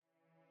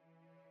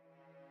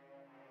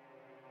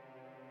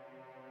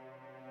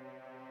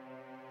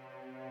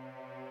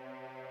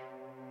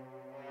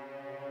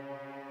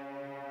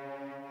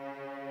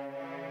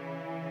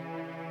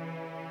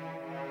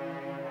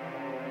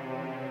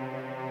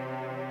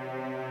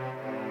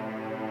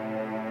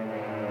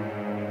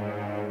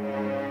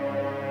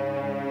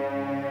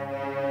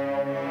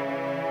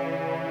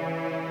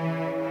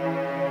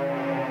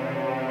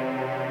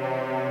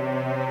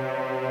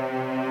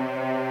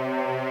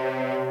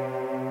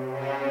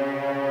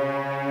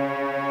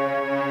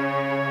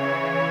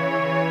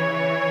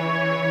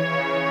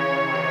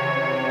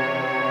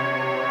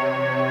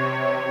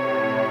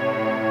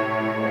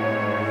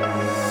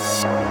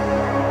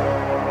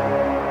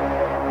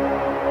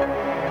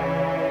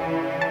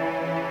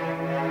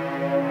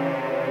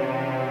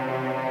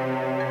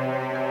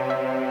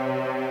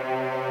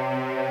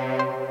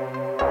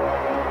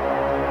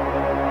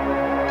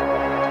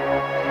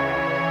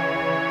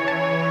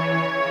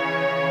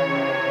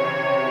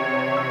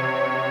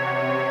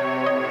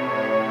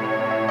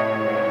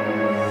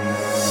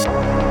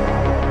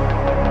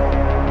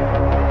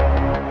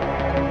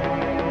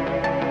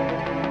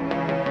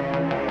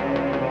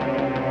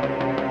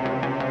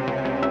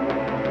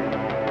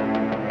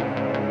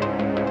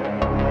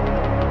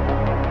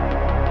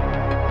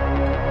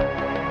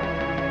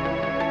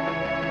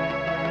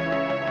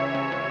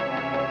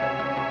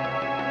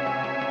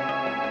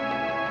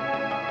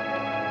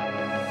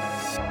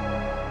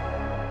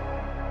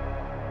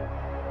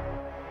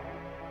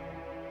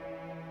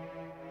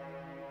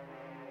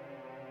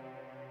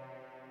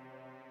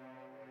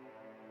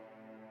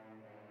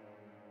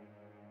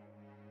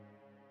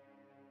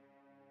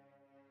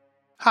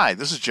Hi,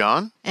 this is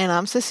John. And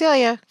I'm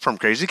Cecilia. From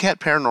Crazy Cat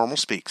Paranormal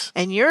Speaks.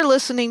 And you're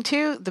listening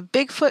to the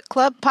Bigfoot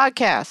Club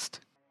podcast.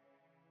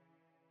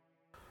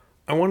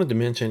 I wanted to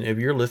mention, if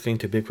you're listening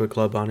to Bigfoot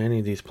Club on any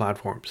of these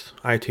platforms,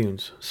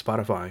 iTunes,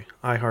 Spotify,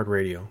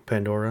 iHeartRadio,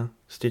 Pandora,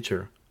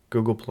 Stitcher,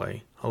 Google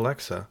Play,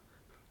 Alexa,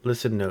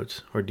 Listen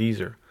Notes, or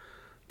Deezer,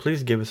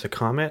 please give us a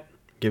comment,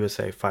 give us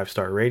a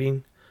 5-star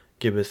rating,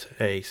 give us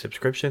a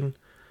subscription,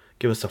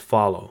 give us a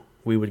follow.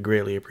 We would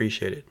greatly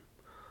appreciate it.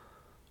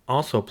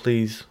 Also,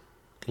 please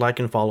like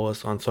and follow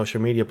us on social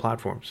media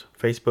platforms,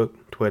 Facebook,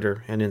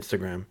 Twitter, and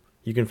Instagram.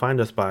 You can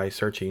find us by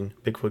searching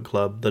Bigfoot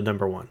Club, the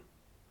number 1.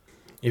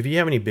 If you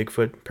have any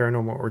Bigfoot,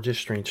 paranormal, or just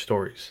strange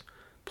stories,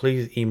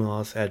 please email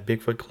us at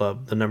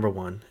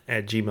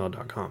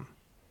bigfootclub1@gmail.com.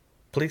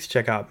 Please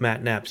check out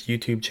Matt Knapp's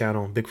YouTube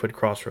channel, Bigfoot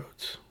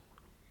Crossroads,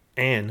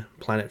 and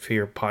Planet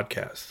Fear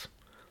Podcasts.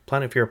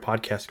 Planet Fear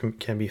Podcast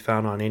can be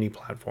found on any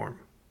platform.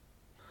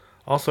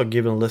 Also,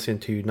 give a listen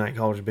to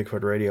Nightcallers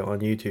Bigfoot Radio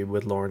on YouTube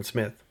with Lauren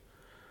Smith.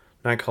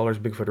 Nightcallers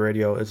Bigfoot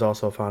Radio is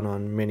also found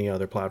on many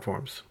other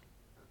platforms.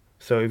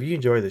 So if you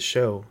enjoy the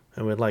show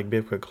and would like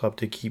Bigfoot Club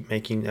to keep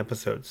making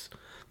episodes,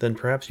 then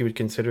perhaps you would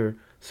consider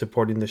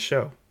supporting the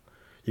show.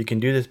 You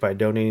can do this by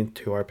donating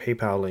to our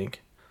PayPal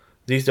link.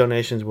 These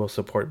donations will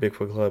support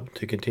Bigfoot Club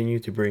to continue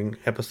to bring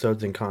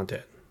episodes and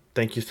content.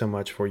 Thank you so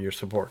much for your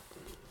support.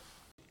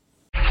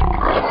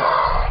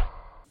 Hey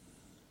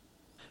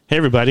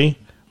everybody.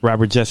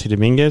 Robert Jesse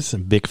Dominguez,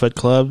 Bigfoot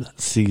Club,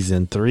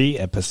 Season 3,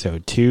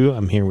 Episode 2.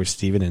 I'm here with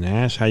Steven and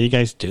Ash. How you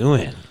guys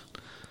doing?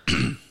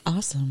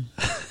 Awesome.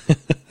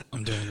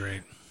 I'm doing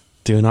great.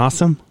 Doing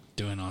awesome?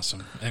 Doing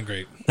awesome and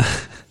great.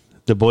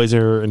 The boys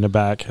are in the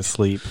back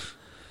asleep.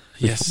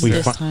 Yes.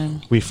 This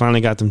time. We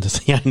finally got them to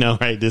say, I know,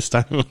 right, this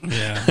time.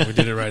 Yeah, we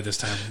did it right this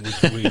time.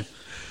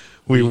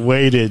 We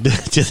waited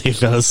till they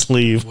fell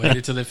asleep.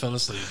 Waited till they fell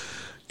asleep.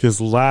 Because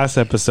last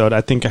episode,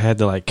 I think I had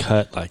to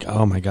cut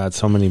oh my God,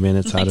 so many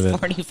minutes out of it.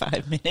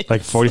 45 minutes.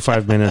 Like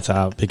 45 minutes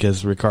out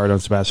because Ricardo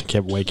and Sebastian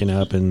kept waking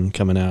up and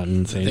coming out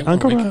and saying, they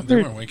Uncle weren't Robert.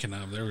 They weren't waking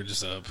up. They were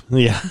just up.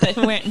 Yeah.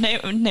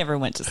 They never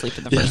went to sleep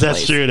in the first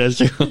That's place.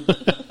 That's true. I'm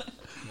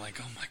like,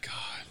 oh my God.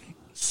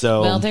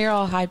 So, Well, they're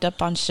all hyped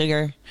up on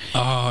sugar.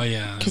 Oh,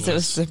 yeah. Because it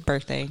was their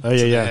birthday. Oh, yeah,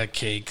 so yeah. They had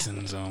cakes,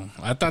 and so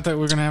I thought that we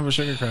were going to have a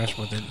sugar crash,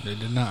 but they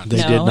did not. They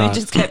did not. It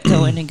just kept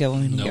going and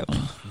going and Nope.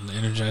 going. The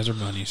Energizer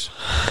bunnies.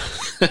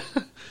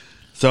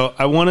 So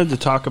I wanted to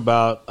talk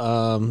about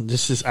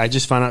I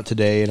just found out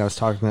today, and I was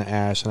talking to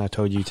Ash, and I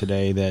told you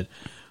today that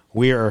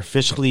we are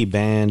officially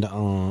banned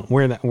on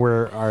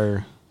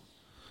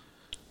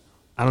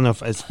I don't know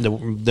if it's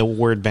the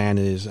word banned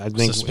is. I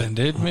think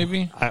Suspended,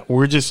 maybe?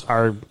 We're just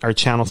our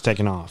channel's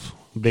taken off.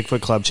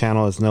 Bigfoot Club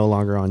channel is no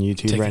longer on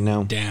YouTube right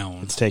now.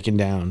 Down. It's taken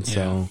down. Yeah.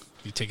 So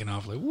You're taking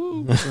off like,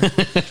 woo.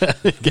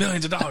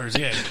 Millions of dollars,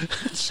 yeah.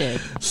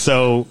 Shit.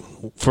 So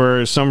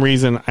for some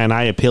reason, and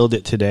I appealed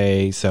it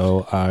today.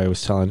 So I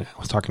was talking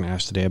to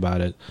Ash today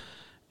about it,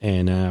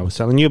 and I was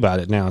telling you about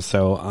it now.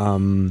 So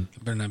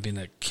It better not be in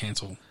that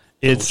cancel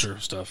it's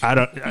culture stuff. I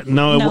don't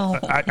no.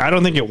 I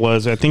don't think it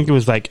was. I think it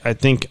was I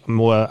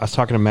was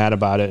talking to Matt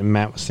about it, and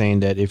Matt was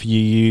saying that if you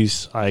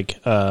use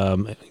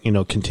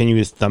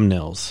continuous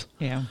thumbnails,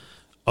 Yeah.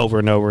 over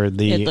and over,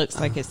 It looks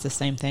like it's the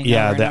same thing over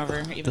and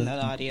over, even though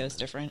the audio is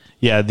different.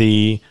 Yeah,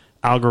 the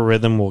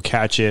algorithm will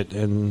catch it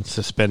and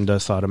suspend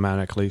us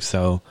automatically.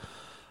 So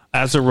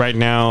as of right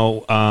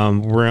now,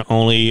 we're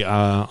only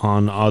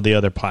on all the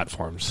other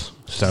platforms.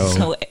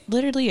 So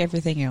literally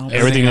everything else.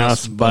 Everything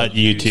else but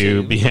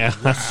YouTube. Yeah.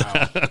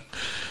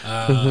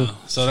 Wow.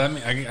 So that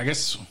I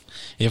guess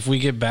if we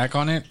get back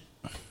on it,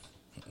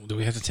 do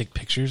we have to take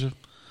pictures of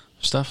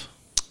stuff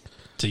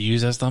to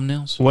use as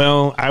thumbnails?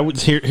 Well,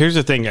 here's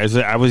the thing, guys.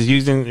 I was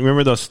using,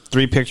 remember those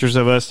 3 pictures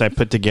of us that I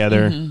put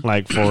together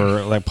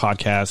for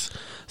podcasts?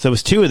 So it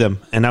was 2 of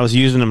them, and I was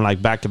using them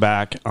back to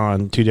back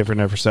on 2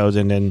 different episodes,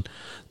 and then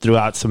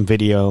throughout some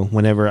video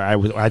whenever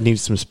I needed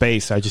some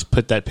space, I just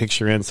put that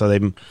picture in, so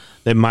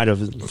they might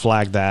have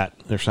flagged that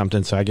or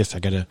something. So I guess I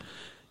gotta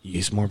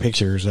use more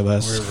pictures of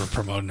us. We're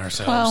promoting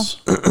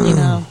ourselves.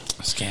 Well,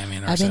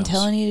 scamming ourselves. I've been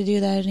telling you to do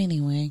that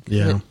anyway.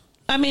 Yeah.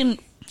 But, I mean,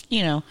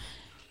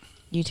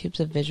 YouTube's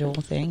a visual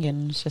thing,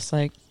 and it's just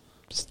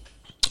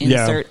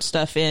insert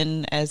stuff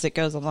in as it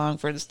goes along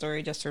for the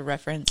story, just for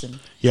reference. And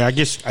yeah, I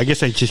guess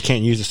I just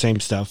can't use the same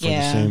stuff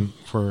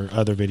for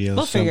other videos.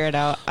 We'll figure it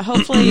out.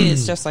 Hopefully,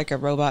 it's just like a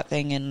robot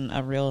thing, and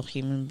a real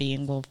human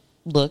being will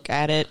look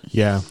at it.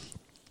 Yeah.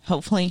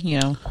 hopefully,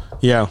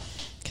 Yeah.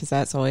 because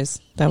that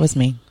was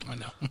me. I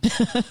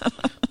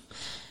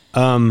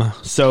know.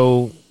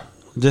 So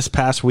this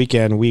past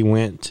weekend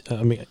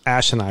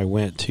Ash and I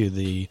went to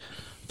the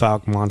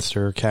Fouke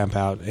Monster camp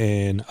out,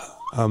 and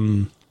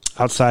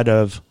outside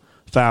of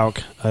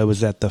Fouke, it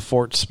was at the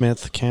Fort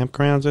Smith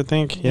campgrounds, I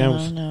think. Yeah,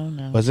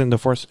 No. It wasn't the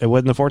Fort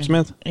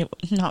Smith?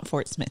 Not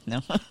Fort Smith,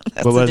 no.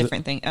 That's What a was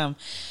different thing.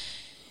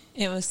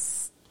 It was...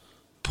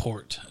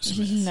 Port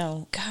Smith.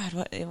 No, God,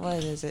 what it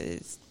was?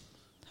 It's,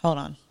 hold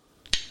on.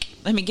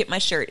 Let me get my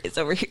shirt. It's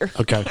over here.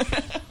 Okay.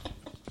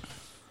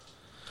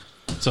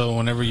 So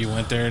whenever you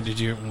went there,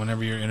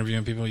 whenever you're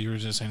interviewing people, you were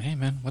just saying, hey,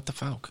 man, what the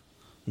Fouke?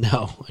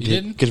 No. You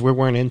didn't? Because we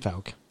weren't in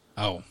Fouke.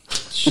 Oh,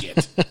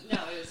 shit. No,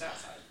 it was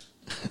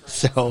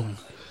outside.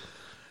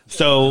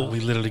 So We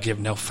literally give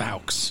no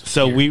Foukes.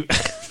 So here.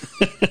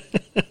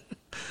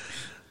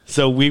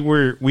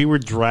 we were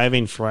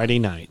driving Friday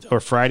night or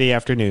Friday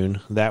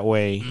afternoon that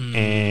way,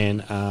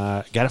 and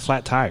got a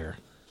flat tire,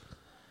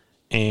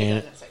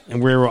 and we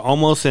were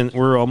almost in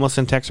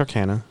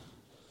Texarkana,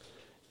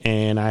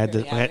 and I had to.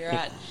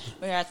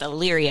 We were at the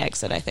Leary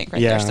exit, I think,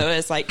 right Yeah. there. So it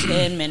was like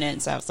 10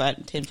 minutes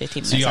outside, 10,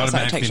 15 So minutes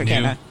outside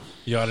Texarkana.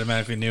 you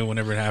automatically knew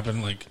whenever it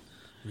happened, like,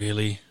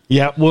 really?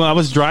 Yeah, well, I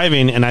was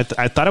driving, and I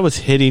thought I was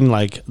hitting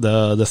like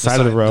the side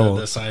of the road.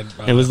 The side.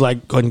 It was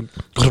like going.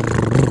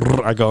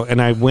 I go,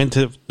 and I went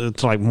to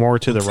like more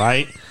to the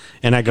right,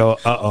 and I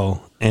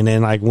go, and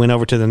then like went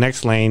over to the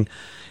next lane,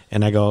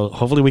 and I go,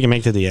 hopefully we can make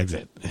it to the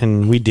exit,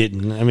 and we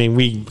didn't. I mean,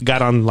 we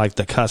got on like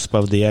the cusp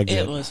of the exit.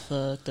 It was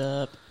fucked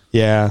up.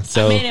 Yeah,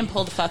 so I made him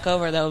pull the fuck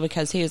over, though,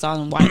 because he was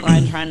on white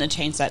line trying to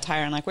change that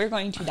tire. And like, we're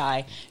going to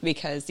die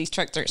because these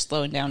trucks are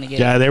slowing down to get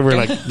yeah, they were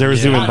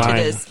zooming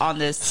by. on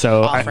this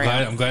So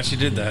I'm glad she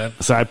did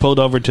that. So I pulled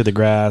over to the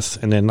grass,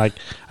 and then like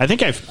I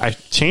think I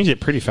changed it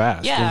pretty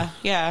fast. Yeah.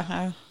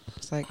 I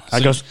was like,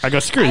 I go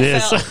screw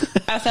this.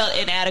 I felt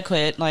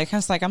inadequate. Like, I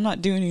was like, I'm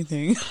not doing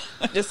anything.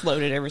 I just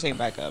loaded everything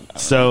back up.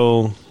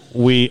 So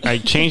I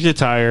changed the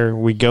tire.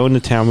 We go into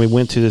town. We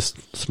went to this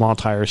small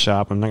tire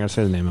shop. I'm not gonna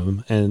say the name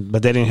of them,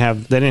 but they didn't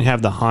have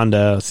the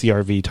Honda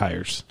CRV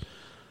tires.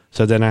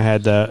 So then I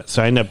ended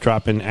up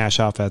dropping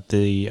Ash off at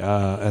the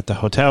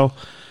hotel,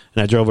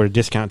 and I drove over to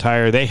Discount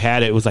Tire. They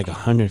had it was like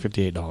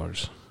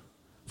 $158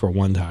 for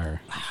one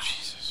tire. Wow.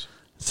 Jesus.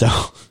 So,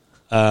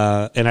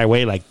 and I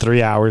waited like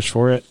 3 hours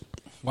for it.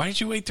 Why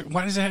did you wait?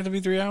 Why does it have to be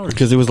 3 hours?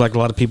 Because there was like a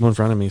lot of people in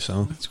front of me.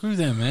 So Screw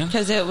them, man.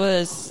 Because it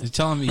was You're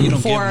telling me you don't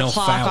 4 get no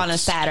o'clock on a Foukes.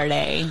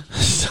 Saturday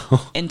so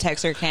in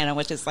Texarkana,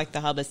 which is like the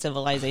hub of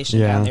civilization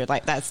Yeah. down there.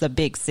 Like, that's the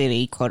big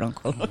city, quote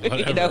unquote.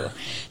 Whatever.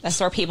 That's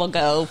where people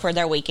go for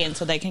their weekend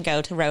so they can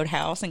go to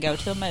Roadhouse and go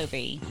to a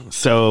movie.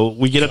 So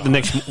we get up the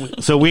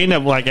next. So we end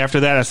up like after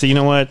that. I said, you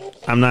know what?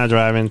 I'm not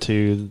driving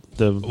to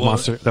the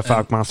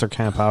Fouke Monster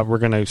camp out. We're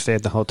gonna stay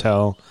at the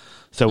hotel.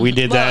 So we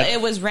did Well, that. it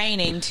was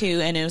raining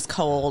too, and it was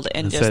cold,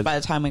 and I just said- by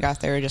the time we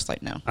got there, we were just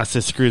like, no. I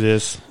said, screw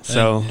this.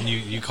 So And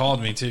you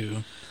called me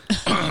too.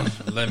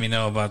 Let me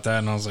know about that,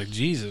 and I was like,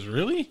 Jesus,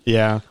 really?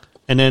 yeah,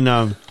 and then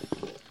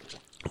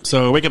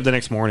so I wake up the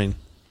next morning.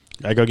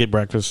 I go get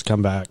breakfast,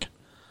 come back,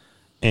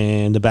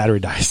 and the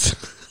battery dies.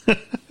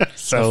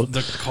 So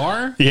The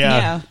car?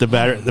 yeah, the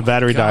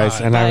battery God.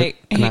 dies, and Like,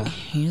 I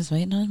he was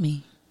waiting on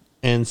me.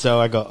 and so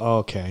I go, oh,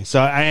 okay.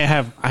 So I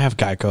have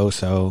Geico,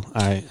 so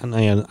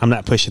I'm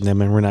not pushing them,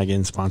 and we're not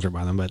getting sponsored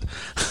by them, but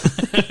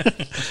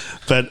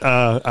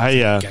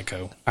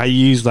Gecko. I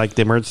used like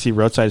the emergency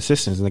roadside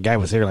assistance, and the guy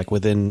was there like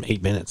within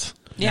 8 minutes.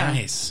 Yeah.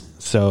 Nice.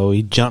 So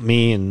he jumped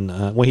me, and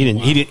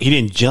he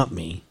didn't jump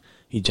me.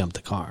 He jumped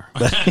the car.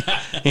 But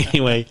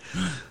anyway,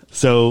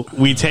 so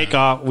we take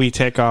off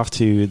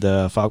to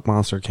the Fouke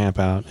Monster camp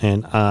out,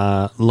 and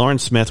Lauren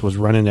Smith was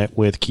running it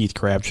with Keith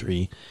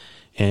Crabtree,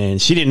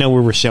 and she didn't know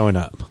we were showing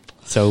up.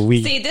 So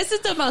we See, this is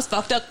the most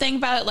fucked up thing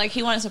about it. Like,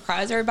 he wanted to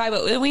surprise everybody,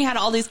 but then we had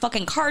all these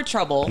fucking car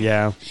trouble.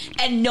 yeah.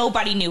 And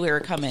nobody knew we were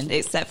coming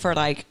except for,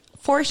 like,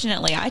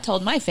 fortunately, I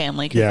told my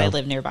family because Yeah. they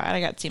live nearby. I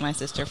got to see my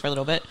sister for a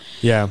little bit.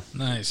 Yeah.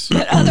 Nice.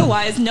 But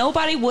otherwise,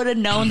 nobody would have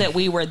known that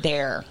we were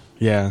there.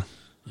 Yeah.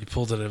 You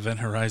pulled it at Event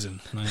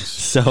Horizon. Nice.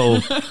 So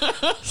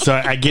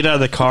I get out of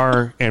the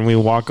car and we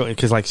walk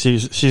because like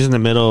she's in the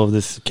middle of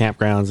this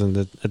campgrounds and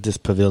at this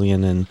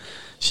pavilion, and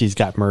she's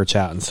got merch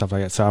out and stuff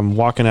like that. So I'm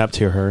walking up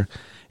to her,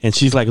 and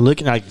she's like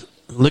looking at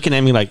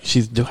me like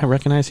do I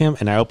recognize him?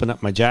 And I open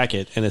up my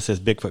jacket and it says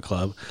Bigfoot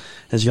Club,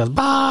 and she goes,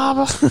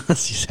 Bob.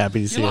 She's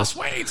happy to see You us.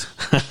 lost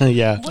weight.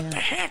 Yeah. What the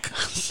heck?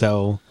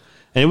 So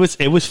and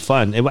it was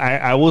fun.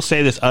 I will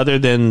say this, other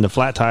than the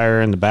flat tire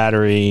and the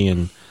battery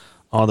and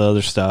all the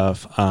other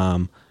stuff, I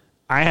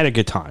had a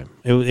good time.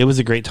 It was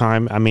a great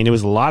time. I mean, it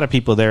was a lot of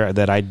people there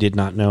that I did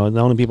not know. The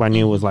only people I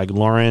knew was like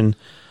Lauren,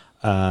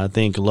 I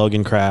think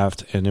Logan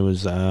Kraft, and it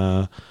was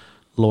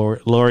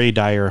Lori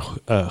Dyer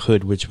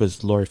Hood, which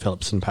was Lori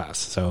Phillipson Pass.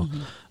 So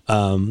those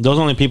are the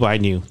only people I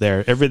knew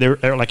there.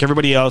 Like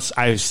everybody else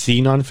I've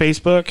seen on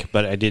Facebook,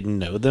 but I didn't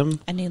know them.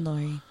 I knew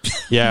Lori.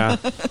 Yeah.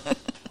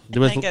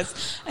 There was,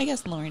 I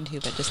guess Lauren too,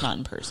 but just not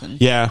in person.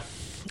 yeah.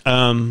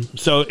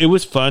 So it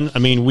was fun. I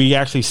mean, we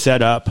actually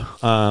set up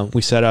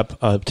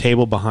a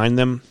table behind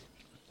them,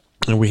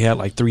 and we had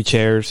like 3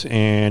 chairs,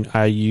 and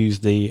I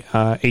used the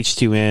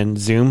H2N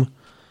Zoom,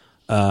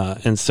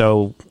 and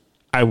so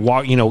I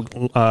walked.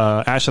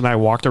 Ash and I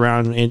walked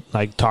around and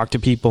like talked to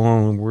people,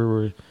 and we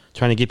were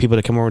trying to get people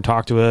to come over and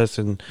talk to us,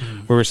 and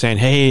we were saying,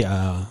 "Hey,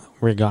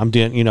 I'm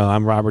doing.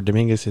 I'm Robert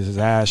Dominguez. This is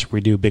Ash. We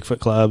do Bigfoot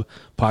Club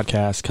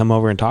podcast. Come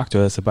over and talk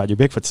to us about your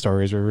Bigfoot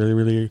stories. We really,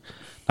 really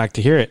like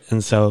to hear it."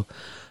 And so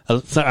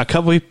a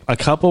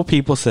couple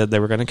people said they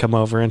were going to come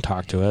over and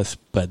talk to us,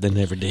 but they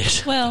never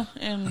did. Well,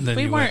 and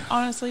we weren't,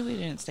 honestly, we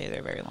didn't stay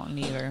there very long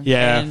either.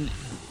 Yeah. And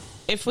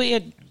if we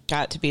had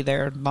got to be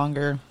there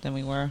longer than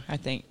we were, I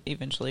think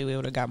eventually we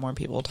would have got more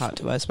people to talk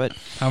to us. But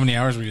how many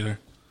hours were you there?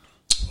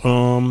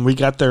 We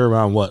got there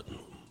around what?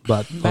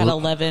 About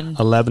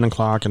 11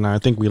 o'clock, and I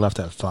think we left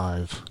at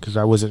 5 because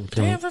I wasn't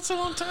feeling. Damn, that's a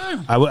long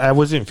time. I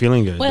wasn't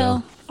feeling good.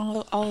 Well,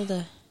 all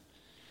the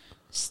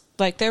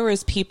there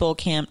was people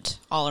camped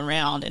all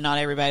around, and not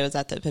everybody was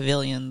at the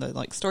pavilion.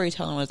 The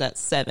storytelling was at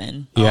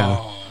 7. Yeah.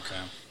 Oh, okay.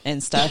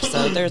 And stuff.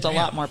 So there's a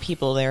lot more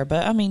people there,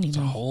 but I mean,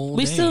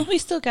 we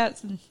still got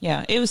some.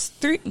 Yeah, it was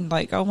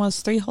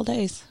almost 3 whole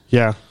days.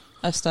 Yeah.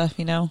 Of stuff,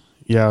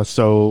 Yeah,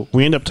 so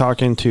we end up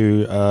talking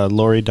to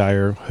Lori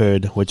Dyer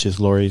Hood, which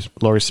is Lauren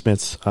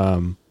Smith's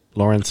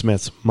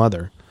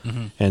mother,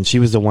 and she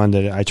was the one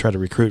that I tried to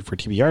recruit for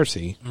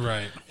TBRC.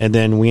 Right. And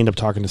then we end up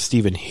talking to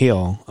Stephen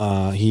Hill.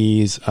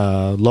 He's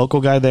a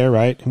local guy there,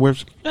 right? Where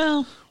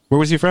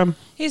was he from?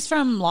 He's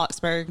from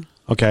Locksburg,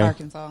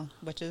 Arkansas,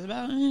 which is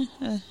about an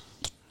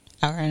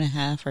hour and a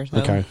half or so.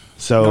 Okay,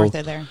 so north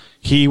of there.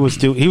 He was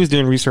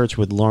doing research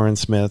with Lauren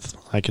Smith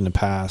like in the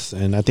past,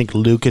 and I think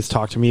Luke has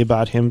talked to me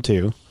about him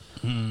too.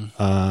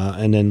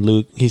 And then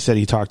Luke, he said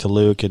he talked to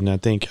Luke, and I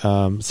think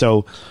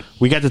so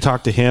we got to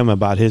talk to him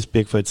about his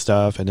Bigfoot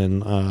stuff, and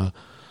then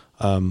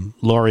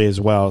Lori as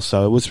well.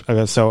 So it was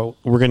so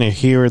we're gonna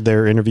hear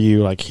their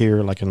interview in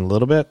a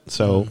little bit.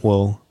 So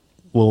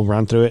we'll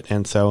run through it,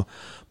 and so.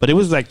 But it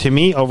was to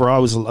me overall,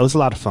 it was a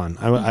lot of fun.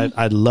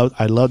 I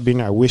loved being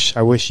there. I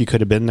wish you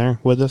could have been there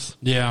with us.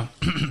 Yeah,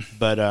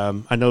 but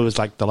I know it was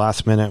the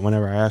last minute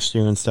whenever I asked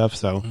you and stuff.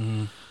 So,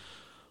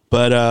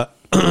 but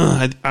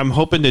I'm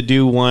hoping to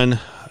do one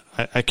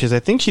because I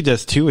think she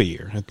does 2 a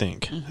year. I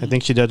think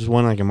she does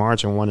one in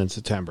March and one in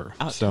September.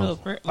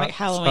 October,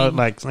 Halloween,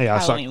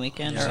 Halloween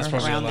weekend, that's or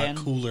probably around a lot then.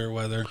 Cooler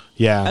weather.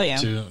 Yeah. Oh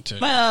yeah.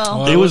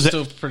 Well, it was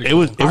still pretty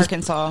cold.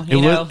 Arkansas.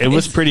 It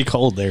was pretty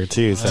cold there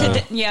too. So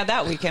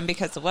that weekend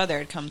because the weather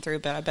had come through,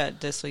 but I bet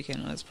this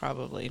weekend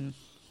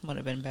would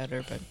have been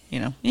better. But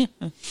yeah,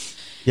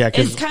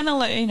 it's kind of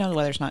the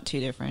weather's not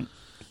too different.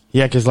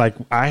 Yeah, because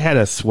I had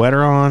a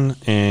sweater on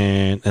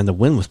and the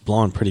wind was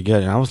blowing pretty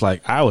good, and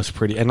I was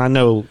pretty. And I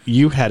know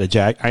you had a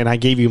jacket, and I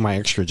gave you my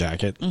extra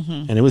jacket,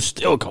 and it was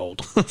still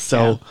cold.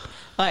 So,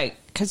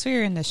 because we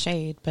were in the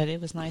shade, but it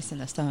was nice in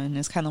the sun.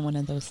 It's kind of one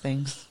of those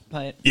things.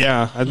 But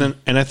yeah,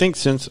 and I think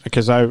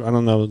because I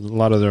don't know, a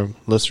lot of the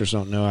listeners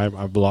don't know,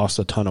 I've lost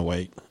a ton of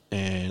weight,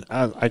 and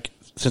I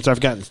since I've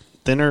gotten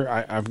thinner,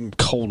 I'm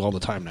cold all the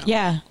time now.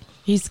 Yeah,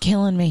 he's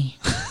killing me.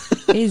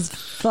 He's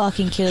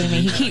fucking killing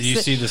me. You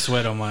see the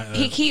sweat on my.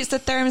 He keeps the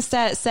thermostat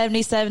at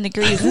 77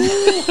 degrees.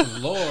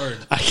 Lord,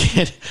 I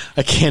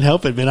can't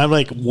help it, man. I'm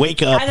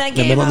wake up in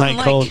the middle of the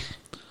night cold.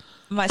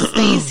 My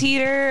space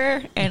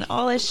heater and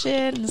all this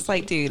shit, and it's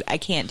dude, I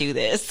can't do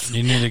this.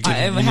 You need to get.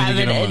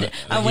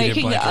 I'm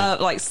waking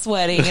up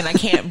sweating, and I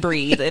can't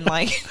breathe, and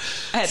I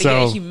had to get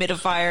a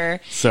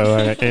humidifier.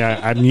 So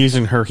I'm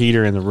using her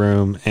heater in the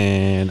room,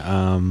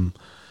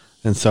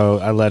 and so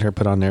I let her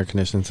put on air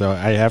conditioning. So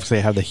I actually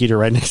have the heater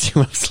right next to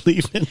me. I'm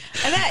sleeping.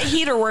 And that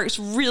heater works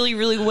really,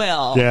 really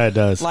well. Yeah, it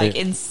does.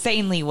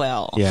 Insanely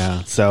well.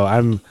 Yeah. So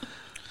I'm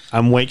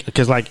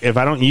because if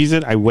I don't use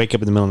it, I wake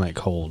up in the middle of the night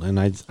cold, and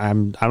I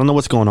don't know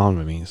what's going on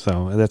with me.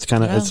 So that's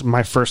kind of it's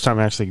my first time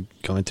actually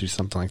going through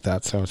something like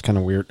that. So it's kind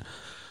of weird.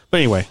 But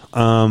anyway,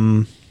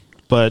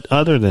 but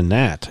other than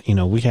that,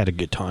 we had a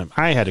good time.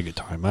 I had a good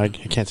time. I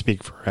can't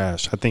speak for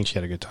Ash. I think she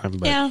had a good time.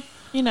 But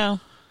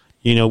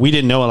yeah, we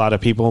didn't know a lot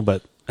of people,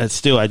 but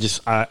still, I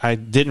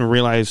didn't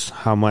realize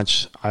how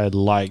much I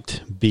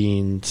liked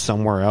being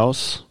somewhere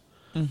else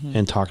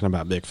and talking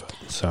about Bigfoot.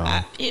 So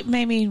it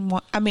made me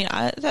want.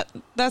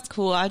 That's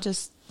cool. I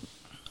just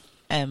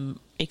am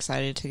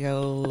excited to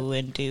go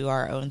and do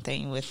our own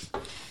thing with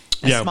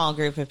a small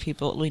group of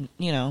people.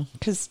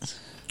 Because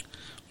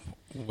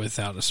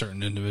without a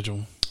certain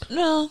individual.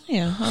 No,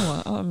 yeah.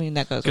 Oh, well,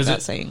 that goes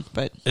without saying.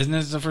 But isn't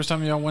this the first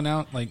time y'all went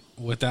out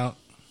without?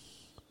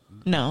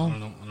 No,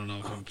 I don't know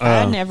if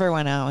I never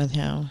went out with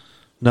him.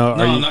 No,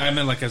 I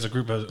meant as a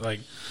group of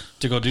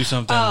to go do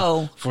something.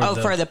 For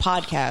the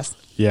podcast.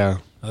 Yeah,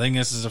 I think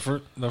this is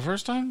the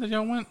first time that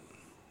y'all went.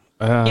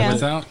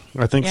 Without.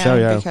 I think so.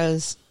 Yeah,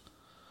 because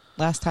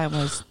last time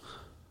was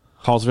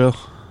Hallsville.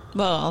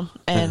 Well,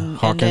 and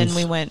then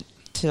we went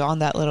on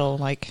that little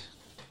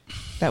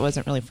that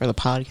wasn't really for the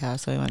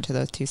podcast, so we went to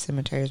those 2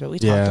 cemeteries, but we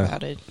talked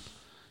about it.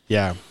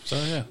 Yeah. So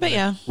yeah, but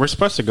yeah, we're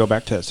supposed to go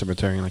back to that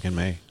cemetery in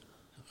May.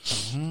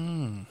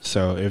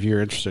 So if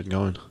you're interested in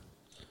going,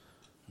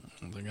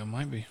 I think I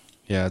might be.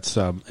 yeah,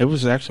 it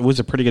was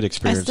a pretty good I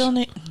experience. still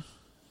need.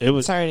 It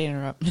was Sorry to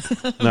interrupt.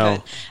 No.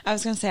 But I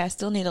was going to say I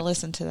still need to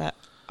listen to that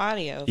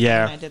audio.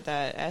 Yeah. When I did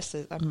that.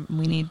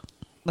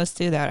 Let's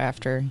do that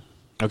after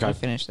Okay. we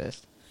finish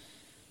this.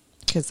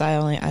 Because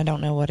I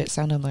don't know what it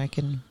sounded like,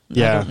 and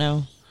Yeah. I don't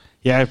know.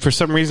 Yeah, for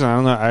some reason I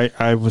don't know.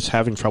 I was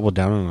having trouble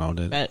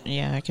downloading it. But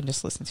yeah, I can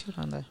just listen to it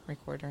on the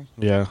recorder.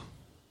 Yeah,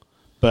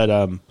 but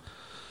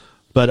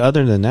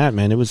other than that,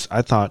 man,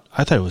 I thought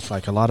it was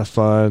like a lot of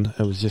fun.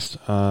 It was just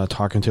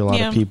talking to a lot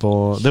of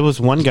people. There was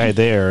one guy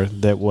there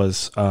that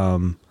was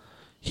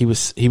he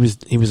was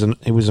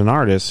an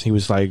artist. He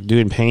was like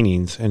doing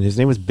paintings, and his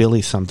name was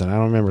Billy something. I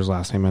don't remember his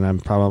last name, and I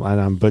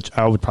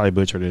would probably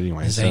butcher it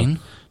anyway. Zane?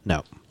 So,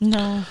 no.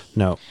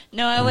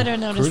 No, I would have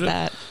noticed Cruda?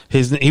 that.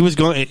 I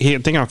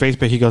think on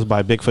Facebook he goes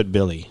by Bigfoot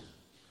Billy,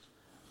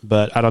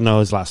 but I don't know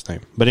his last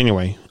name. But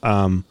anyway,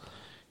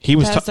 he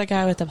was That's the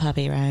guy with the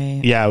puppy, right?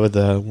 yeah with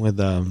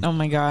Oh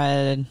my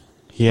god.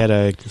 he had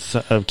a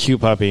cute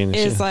puppy, and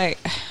It's like,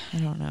 I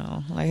don't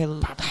know, like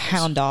a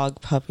hound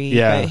dog puppy.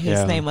 Yeah, But his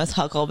yeah. name was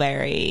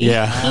Huckleberry.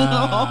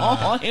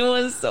 yeah. It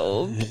was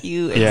so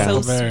cute and Yeah. so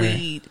Huckleberry.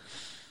 sweet.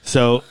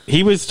 So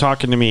he was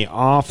talking to me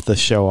off the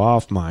show,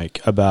 off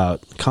mic,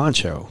 about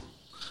Concho,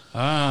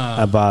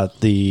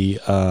 about the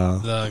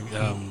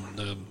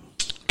The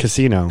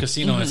casino,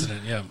 casino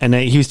incident, yeah. and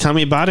he was telling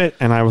me about it,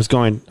 and I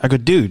go,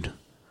 dude,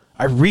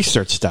 I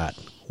researched that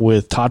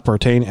with Todd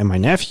Partain and my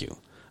nephew.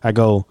 I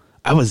go,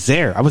 I was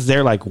there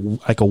like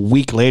a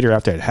week later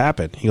after it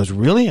happened. He goes,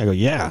 really? I go,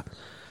 yeah.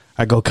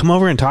 I go, come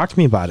over and talk to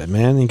me about it,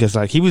 man. He goes,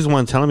 like, he was the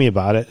one telling me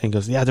about it. And he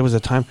goes, yeah, there was a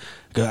time.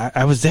 I go,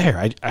 I was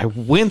there. I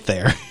went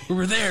there. We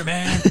were there,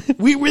 man.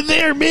 We were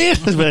there, man.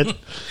 But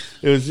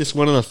it was just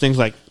one of those things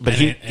like, but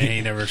and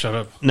he never showed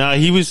up. no,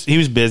 he was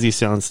busy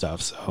selling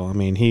stuff. So, I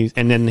mean,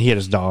 and then he had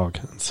his dog.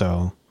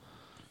 So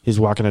he's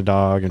walking a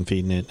dog and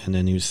feeding it. And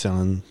then he was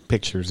selling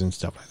pictures and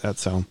stuff like that.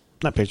 So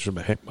not pictures,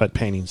 but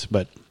paintings.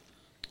 But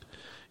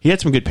he had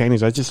some good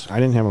paintings. I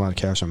didn't have a lot of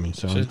cash on me.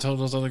 So Should have told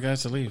those other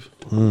guys to leave.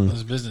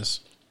 This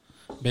business.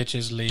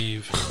 Bitches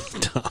leave.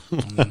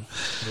 And then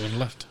they would've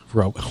left.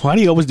 why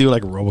do you always do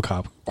like a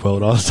RoboCop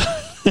quote all the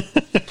time?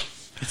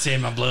 It's in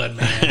my blood,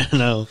 man.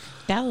 No.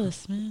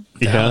 Dallas, man.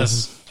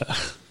 Dallas.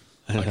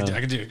 I know.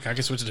 I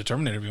could switch it to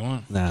Terminator if you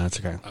want. Nah, that's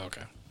okay. Oh,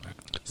 okay.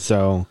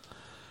 So,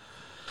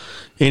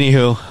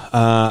 anywho,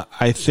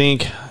 I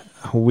think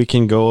we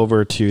can go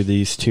over to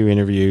these two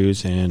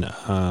interviews, and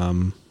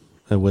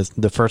it was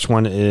the first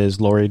one is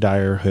Lori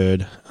Dyer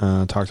Hood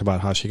talked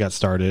about how she got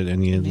started,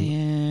 and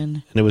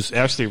it was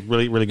actually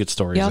really, really good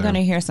stories. Y'all there.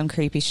 gonna hear some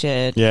creepy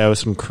shit. Yeah, it was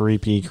some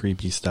creepy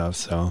stuff.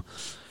 So,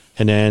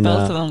 and then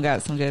Both of them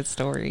got some good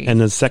stories. and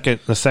the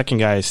second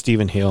guy is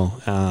Stephen Hill.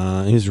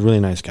 He's a really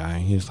nice guy.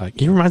 He's like,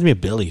 he reminds me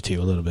of Billy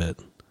too a little bit.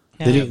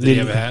 Yeah. Did he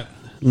have a hat?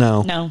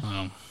 No, No,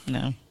 Oh.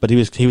 no. but he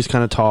was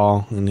kind of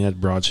tall, and he had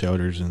broad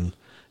shoulders and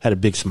had a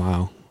big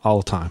smile all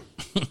the time.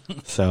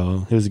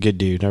 So he was a good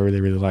dude. I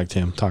really, really liked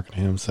him, talking to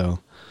him. So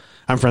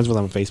I'm friends with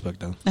him on Facebook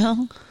though.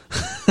 No.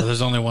 Well,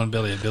 there's only one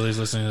Billy. If Billy's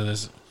listening to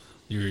this,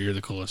 you're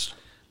the coolest.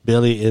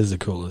 Billy is the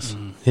coolest.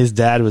 His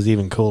dad was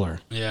even cooler.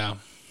 Yeah.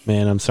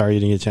 Man, I'm sorry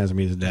you didn't get a chance to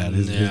meet his dad.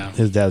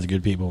 His dad's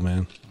good people,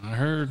 man. I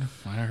heard.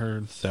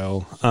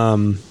 So,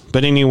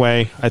 but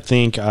anyway, I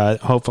think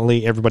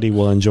hopefully everybody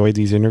will enjoy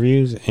these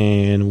interviews,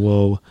 and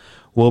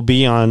we'll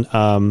be on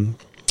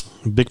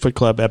Bigfoot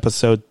Club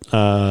episode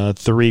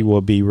 3 will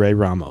be Ray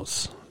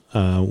Ramos,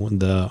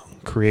 the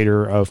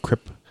creator of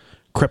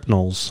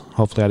Crypnals.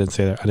 Hopefully I didn't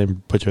say that. I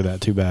didn't butcher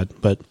that too bad,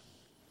 but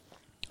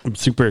I'm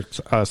super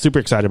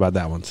excited about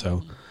that one.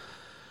 So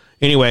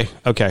anyway,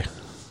 okay.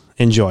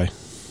 Enjoy.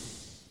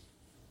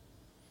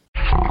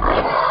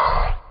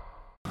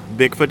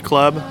 Bigfoot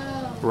Club,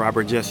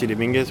 Robert Jesse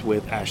Dominguez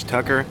with Ash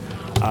Tucker.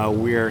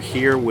 We're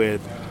here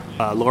with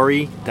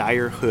Lori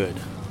Dyer Hood.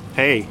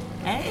 Hey.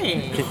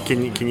 Hey.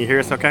 Can you hear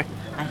us okay?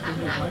 I can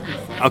hear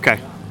wonderful. Okay.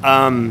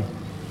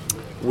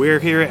 We're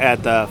here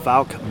at the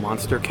Falk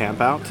Monster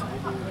Campout,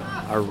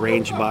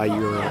 arranged by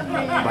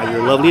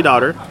your lovely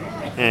daughter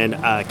and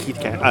Keith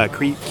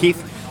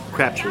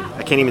Crabtree.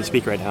 I can't even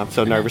speak right now. I'm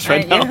so nervous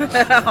right now.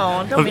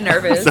 Oh, don't be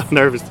nervous. I'm so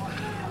nervous.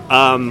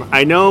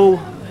 I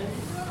know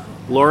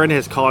Lauren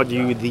has called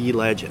you the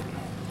legend,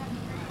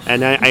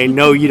 and I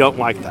know you don't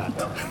like that,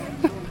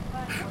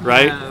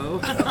 right?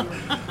 No.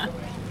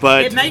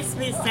 But It makes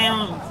me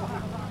sound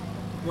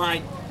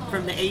like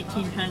from the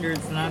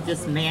 1800s, and I've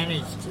just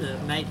managed to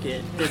make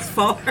it this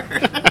far.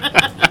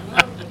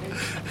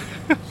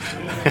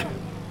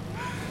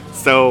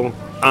 so,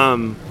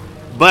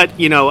 but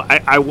you know,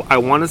 I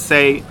want to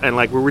say, and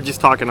like we were just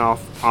talking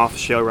off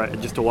show right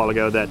just a while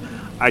ago, that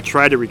I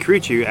tried to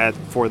recruit you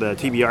for the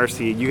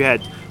TBRC. You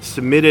had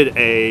submitted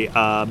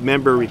a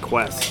member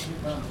request,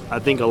 I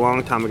think a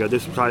long time ago.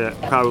 This was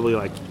probably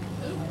like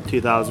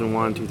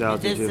 2001,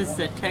 2002. This is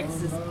the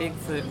Texas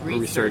Bigfoot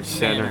Research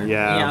Center.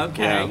 Yeah,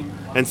 okay. Yeah.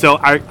 And so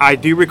I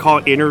do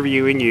recall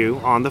interviewing you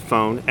on the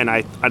phone, and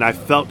I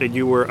felt that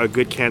you were a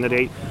good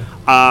candidate.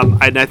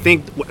 And I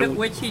think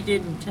Which he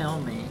didn't tell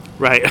me.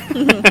 right,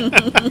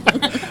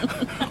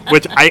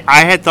 which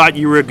I had thought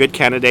you were a good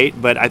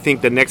candidate, but I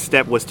think the next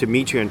step was to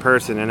meet you in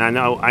person. And I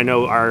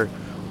know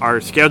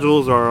our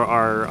schedules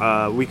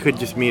are we could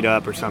just meet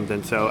up or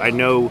something. So I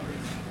know.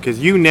 Because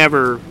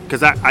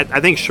I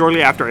think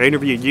shortly after I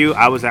interviewed you,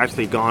 I was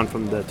actually gone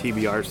from the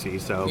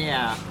TBRC. So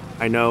Yeah.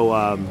 I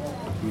know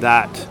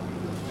that.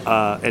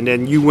 And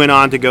then you went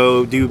on to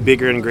go do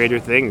bigger and greater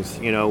things,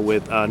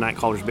 with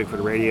Nightcallers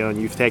Bigfoot Radio,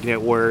 and you've taken it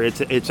where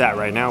it's at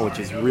right now, which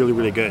is really,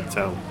 really good.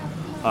 So,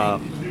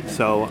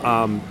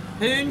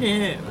 Who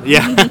knew?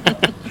 yeah.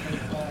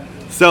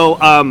 So,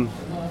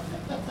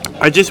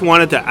 I just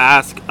wanted to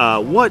ask,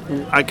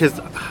 because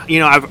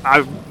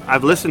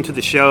I've listened to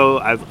the show,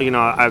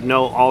 I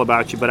know all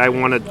about you, but I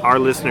wanted our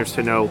listeners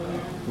to know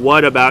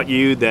what about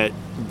you that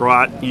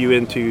brought you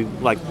into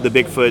like the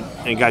Bigfoot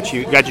and got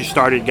you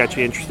started, got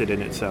you interested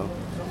in it. So,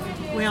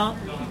 Well,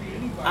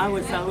 I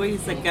was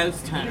always a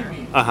ghost hunter,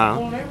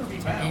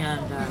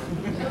 and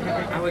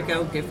I would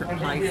go different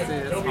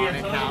places,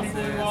 haunted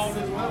houses,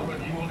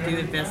 do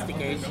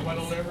investigations.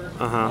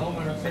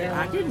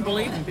 I didn't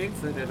believe in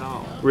Bigfoot at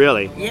all.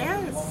 Really?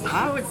 Yes,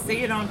 I would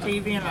see it on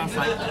TV, and I was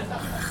like,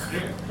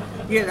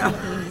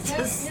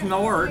 just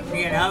snort,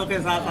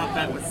 because I thought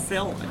that was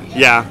silly.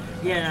 Yeah.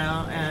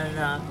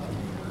 And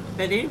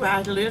but anyway,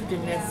 I lived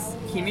in this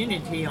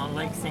community on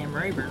Lake Sam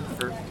Rayburn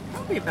for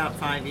probably about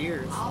 5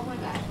 years.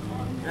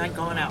 And I'd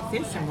gone out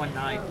fishing one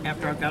night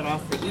after I got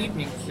off the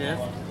evening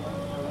shift,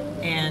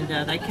 and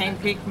they came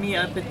pick me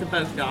up at the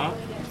boat dock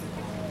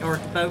or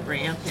at the boat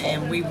ramp,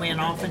 and we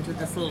went off into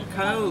this little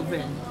cove,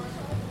 and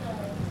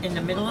in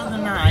the middle of the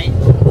night,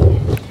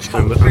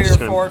 3 or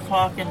 4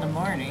 o'clock in the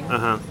morning,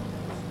 I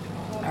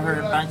heard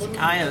a bunch of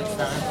coyotes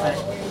on it.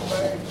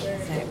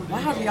 Say,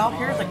 wow, do y'all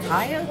hear the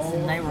coyotes?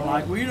 And they were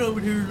like, we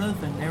don't hear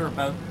nothing. They were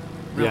both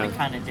really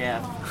kind of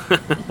deaf.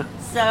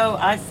 So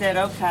I said,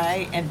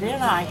 okay. And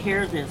then I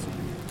hear this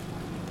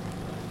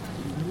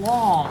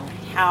long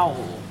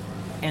howl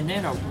and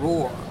then a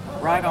roar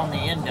right on the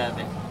end of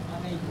it.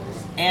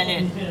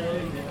 And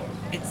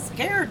it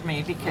scared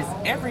me because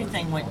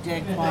everything went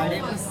dead quiet.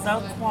 It was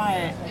so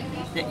quiet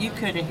that you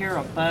could hear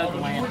a bug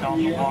land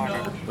on the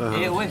water.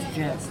 It was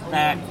just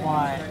that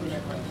quiet.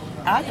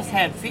 I just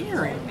had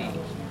fear in me,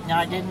 and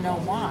I didn't know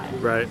why.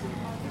 Right.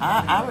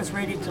 I was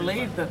ready to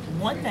leave, but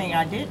one thing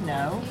I did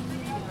know,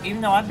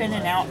 even though I've been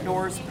an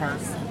outdoors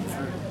person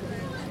for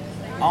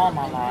all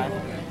my life,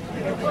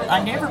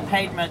 I never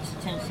paid much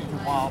attention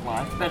to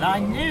wildlife, but I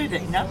knew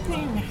that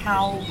nothing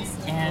howls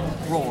and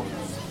roars.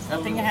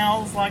 Nothing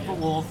howls like a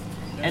wolf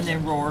and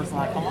then roars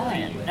like a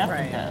lion.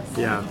 Nothing does.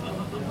 Yeah.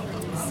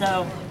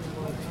 So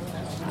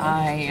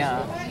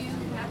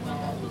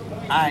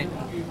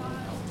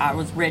I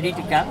was ready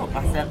to go.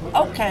 I said,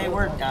 okay,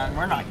 we're done.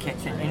 We're not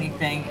catching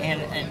anything.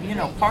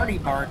 And party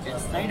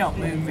barges, they don't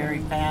move very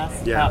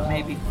fast, about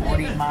maybe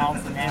 40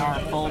 miles an hour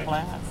full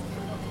blast.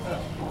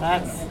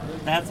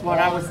 That's what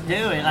I was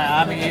doing.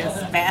 I mean,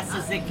 as fast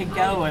as it could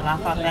go, and I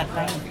thought that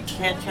thing would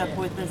catch up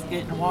with us,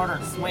 get in the water,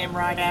 and swim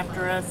right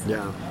after us.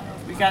 Yeah.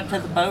 We got to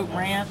the boat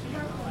ramp.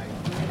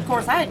 Of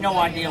course, I had no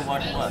idea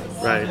what it was.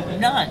 Right.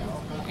 None.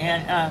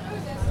 And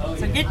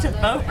so get to the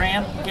boat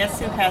ramp, guess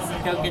who has to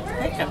go get the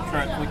pickup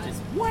truck, which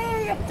is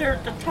way up there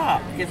at the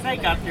top, because they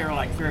got there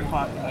like 3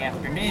 o'clock in the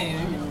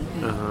afternoon.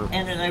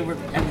 And then it was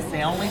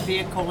the only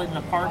vehicle in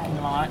the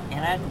parking lot,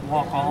 and I had to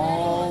walk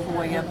all the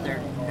way up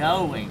there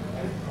knowing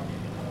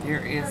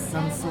there is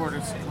some sort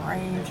of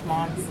strange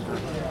monster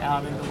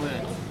out in the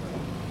woods.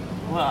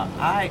 Well,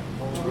 I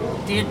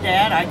did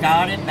that. I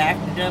got it,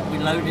 backed it up, we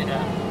loaded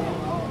up.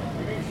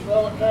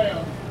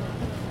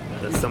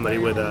 There's somebody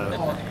with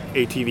a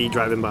ATV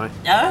driving by.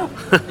 Oh,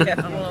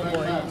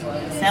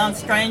 sounds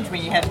strange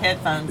when you have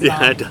headphones on.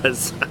 Yeah, it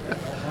does.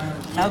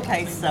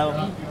 Okay,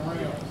 so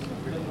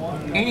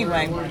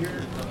anyway,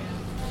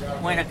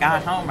 when I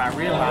got home, I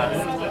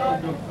realized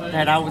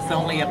that I was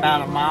only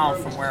about a mile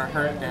from where I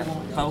heard that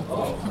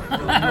vocal.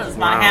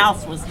 My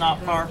house was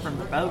not far from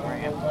the boat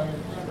ramp.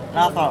 And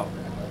I thought,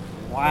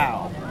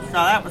 wow. So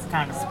that was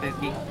kind of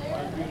spooky.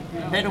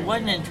 But it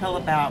wasn't until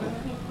that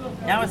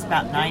was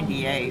about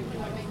 98.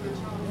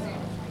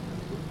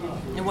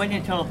 It wasn't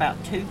until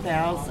about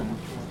 2000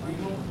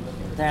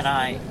 that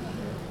I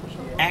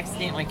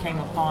accidentally came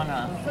upon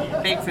a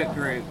Bigfoot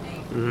group.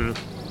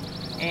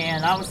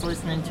 And I was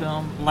listening to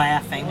them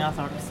laughing. I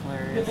thought it was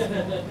hilarious.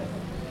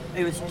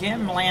 It was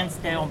Jim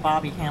Lansdale and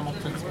Bobby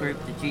Hamilton's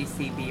group, the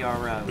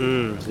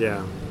GCBRO.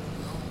 Yeah.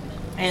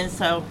 And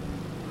so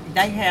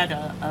they had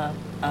a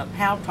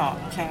Pow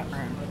Talk chat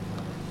room.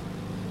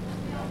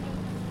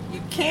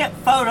 You can't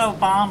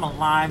photobomb a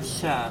live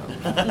show.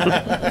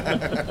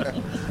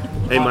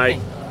 Hey, Mike.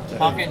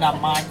 Talking to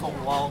Michael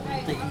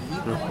Walden.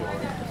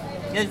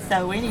 And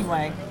so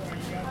anyway,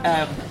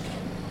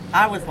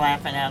 I was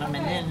laughing at him,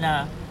 and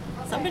then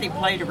somebody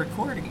played a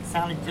recording. It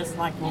sounded just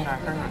like what I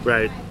heard.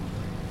 Right.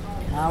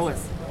 And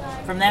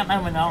from that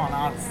moment on,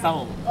 I was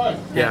sold.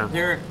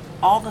 Yeah.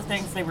 All the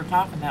things they were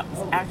talking about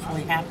was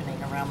actually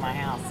happening around my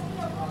house.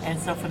 And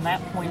so from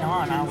that point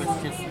on, I was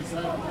just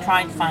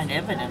trying to find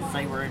evidence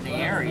they were in the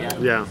area.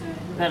 Yeah.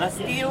 But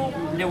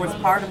there was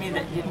part of me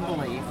that didn't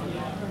believe.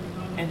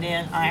 And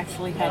then I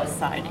actually had a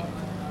sighting.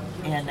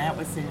 And that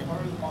was in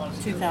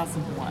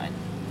 2001.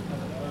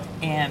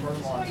 And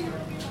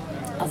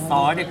I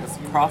saw it. It was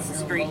across the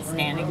street,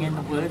 standing in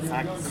the woods.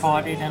 I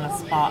caught it in a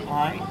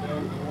spotlight.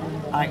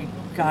 I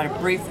got a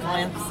brief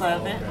glimpse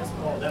of it.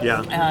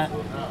 Yeah.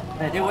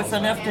 But it was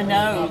enough to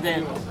know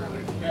that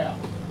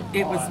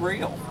it was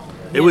real.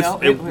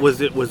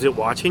 Was it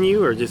watching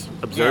you or just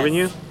observing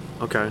Yes.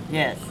 you? Okay.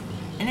 Yes.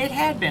 And it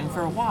had been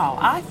for a while.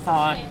 I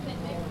thought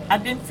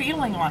I've been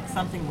feeling like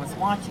something was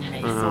watching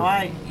me. So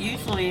I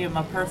usually am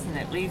a person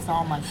that leaves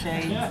all my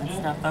shades and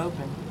stuff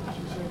open.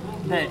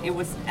 But it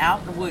was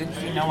out in the woods,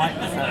 it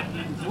was a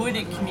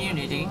wooded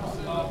community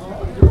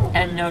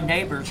and no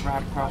neighbors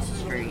right across the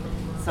street.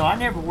 So I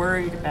never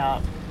worried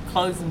about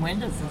closing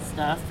windows and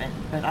stuff,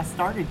 but I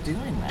started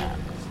doing that.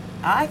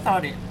 I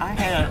thought I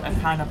had a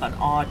kind of an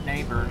odd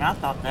neighbor, and I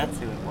thought that's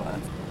who it was.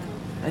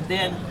 But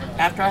then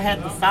after I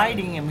had the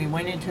sighting and we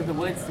went into the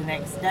woods the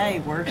next day,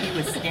 where he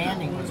was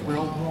standing was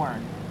real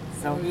worn.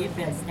 So he had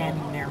been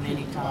standing there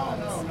many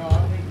times.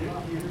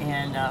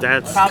 And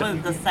That's probably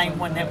the same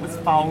one that was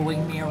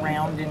following me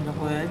around in the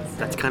woods.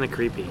 That's kind of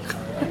creepy.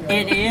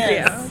 It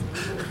is.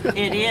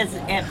 It is.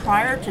 And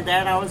prior to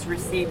that, I was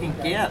receiving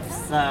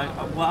gifts.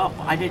 Well,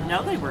 I didn't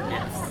know they were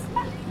gifts.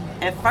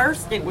 At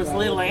first, it was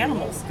little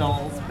animal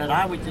skulls, but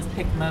I would just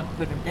pick them up and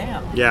put them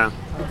down. Yeah.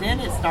 But then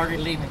it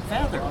started leaving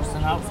feathers,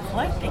 and I was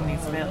collecting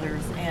these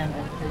feathers, and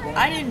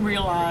I didn't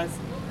realize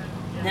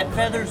that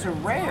feathers are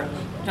rare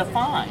to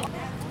find,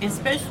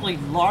 especially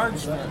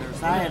large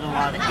feathers. I had a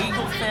lot of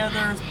eagle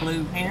feathers,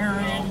 blue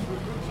heron,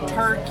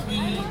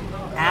 turkey,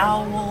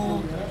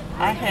 owl.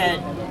 I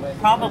had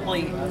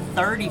probably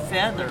 30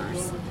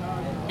 feathers,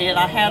 and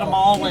I had them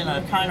all in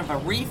a kind of a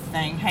wreath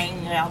thing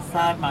hanging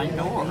outside my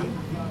door.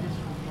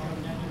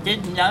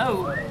 Didn't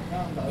know,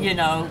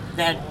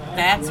 that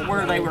that's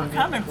where they were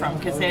coming from,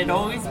 because they'd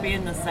always be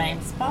in the same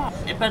spot.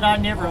 But I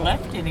never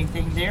left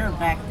anything there.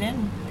 Back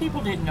then,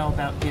 people didn't know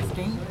about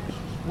gifting.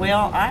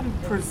 Well, I'm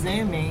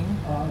presuming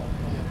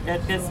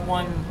that this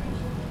one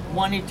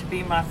wanted to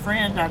be my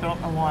friend. I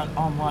don't know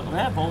on what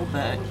level,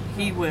 but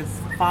he was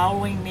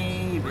following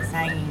me. He was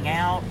hanging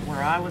out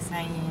where I was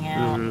hanging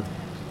out.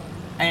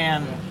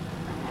 And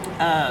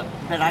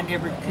but I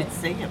never could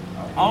see him.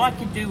 All I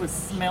could do was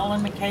smell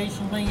him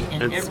occasionally,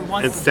 and every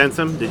once and sense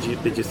him. Did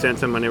you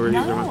sense him whenever he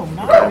was No, around?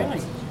 not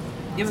really.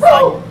 It was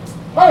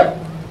like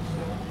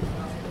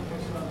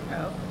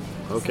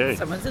Okay.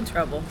 Someone's in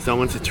trouble.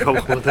 Someone's in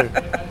trouble with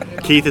her.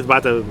 Keith is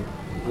about to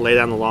lay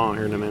down the law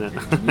here in a minute.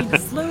 You need to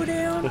slow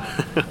down.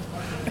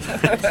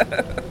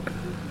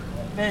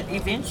 But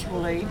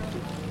eventually,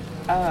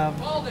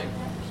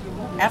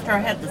 after I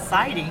had the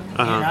sighting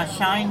and I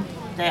shined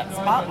that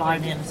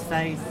spotlight in his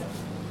face,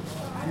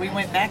 we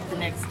went back the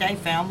next day,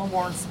 found the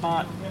worn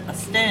spot, a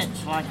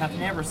stench like I've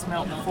never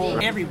smelled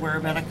before everywhere,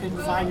 but I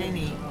couldn't find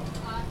any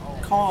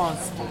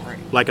cause for it.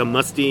 Like a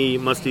musty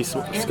It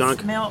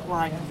skunk? smelled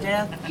like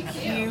death,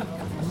 puke,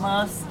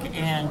 musk,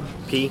 and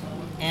Pee?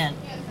 and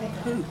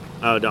poop.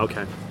 Oh,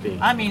 okay. Pee.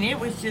 I mean, it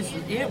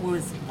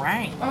was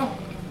rank.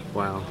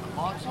 Wow.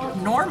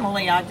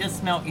 Normally, I just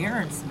smell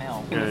urine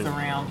smell when he was Okay.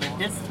 around, but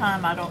this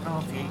time I don't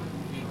know if he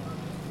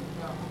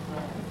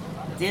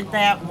did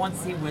that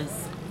once he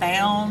was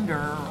found,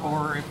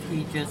 or if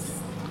he just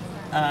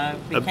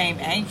became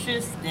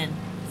anxious and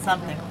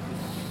something.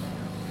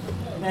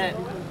 But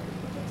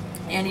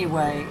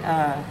anyway,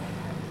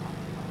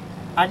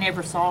 I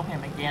never saw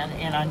him again,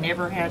 and I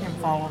never had him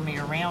follow me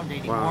around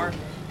anymore. Wow.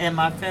 And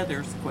my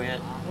feathers quit.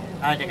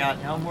 I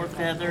got no more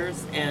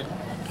feathers, and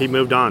He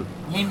moved on.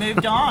 he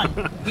moved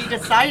on. He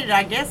decided,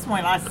 I guess,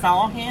 when I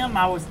saw him,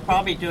 I was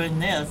probably doing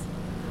this.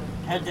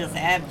 Had this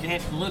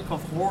abject look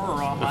of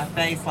horror on my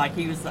face, like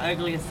he was the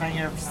ugliest thing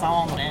I ever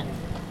saw him.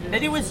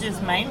 But it was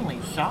just mainly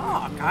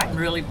shock. I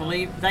really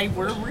believed they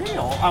were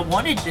real. I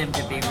wanted them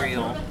to be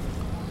real,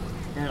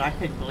 but I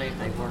couldn't believe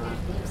they were.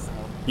 So.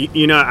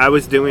 I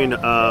was doing,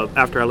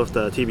 after I left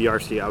the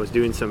TBRC, I was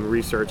doing some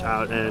research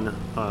out in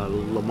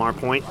Lamar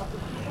Point.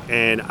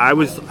 And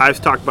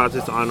I've talked about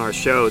this on our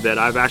show, that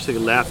I've actually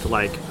left,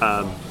 like,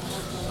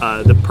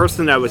 the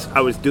person that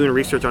I was doing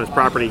research on his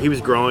property, he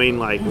was growing,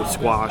 like,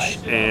 squash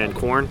and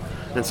corn.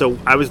 And so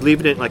I was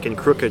leaving it, like, in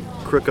crook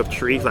of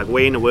trees, like,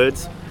 way in the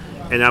woods.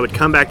 And I would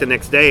come back the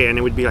next day, and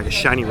it would be like a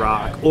shiny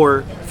rock,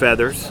 or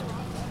feathers,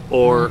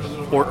 or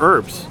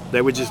herbs.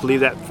 They would just leave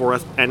that for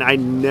us, and I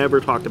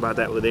never talked about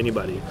that with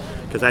anybody,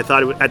 because I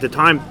thought at the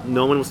time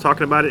no one was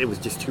talking about it. It was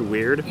just too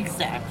weird.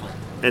 Exactly.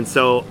 And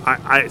so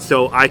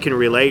I can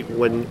relate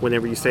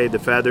whenever you say the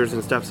feathers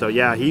and stuff. So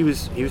yeah, he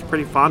was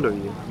pretty fond of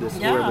you.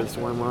 Whoever this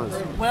one was.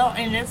 Well,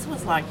 and this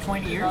was like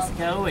 20 years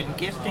ago, and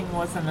gifting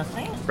wasn't a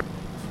thing.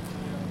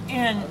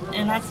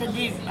 And I said,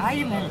 I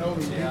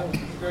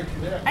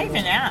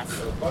even asked,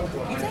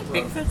 you think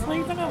Bigfoot's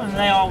leaving them? And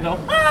they all go,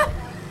 ah!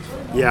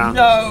 Yeah.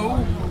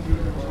 No.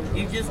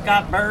 You just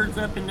got birds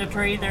up in the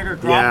tree that are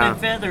dropping Yeah.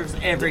 feathers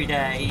every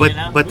day. But you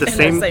know? but the In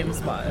same the same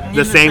spot. In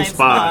the same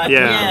spot,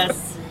 yeah.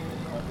 Yes,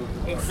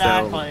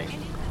 exactly.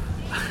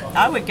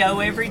 I would go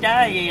every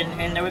day,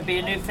 and there would be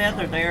a new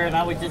feather there, and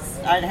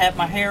I'd have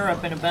my hair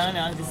up in a bun, and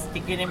I'd just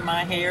stick it in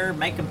my hair,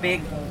 make a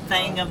big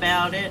thing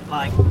about it,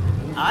 like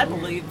I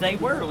believe they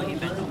were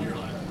leaving.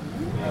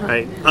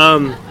 right.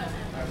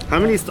 How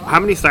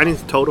many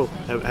sightings total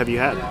have you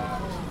had?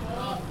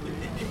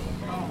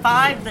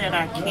 5 that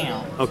I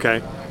count.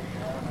 Okay.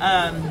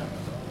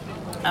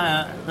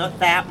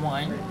 That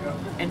one,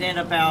 and then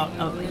about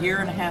a year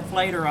and a half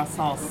later, I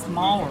saw a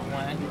smaller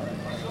one,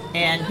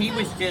 and he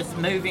was just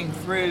moving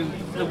through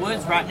the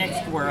woods right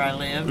next to where I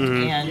lived,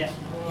 and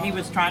he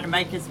was trying to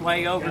make his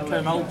way over to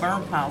an old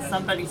burn pile.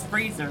 Somebody's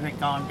freezer had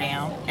gone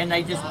down, and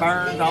they just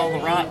burned all the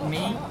rotten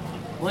meat.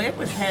 Well, it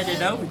was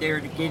headed over there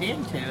to get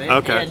into it,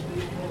 Okay. and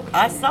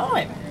I saw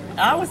it.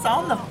 I was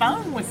on the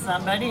phone with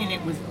somebody, and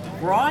it was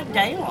broad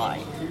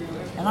daylight,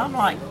 and I'm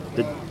like,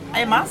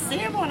 am I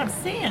seeing what I'm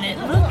seeing? It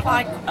looked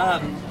like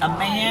a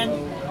man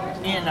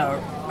in a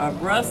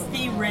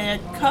rusty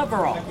red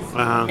coveralls.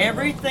 Uh-huh.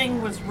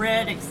 Everything was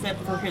red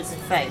except for his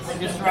face,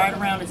 just right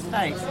around his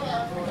face.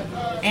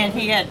 And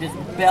he had this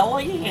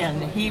belly,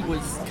 and he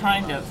was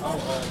kind of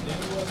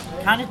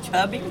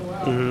chubby.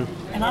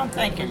 Mm-hmm. And I'm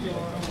thinking,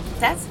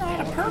 that's not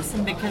a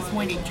person, because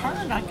when he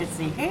turned, I could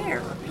see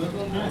hair.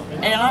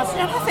 And I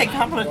said, I think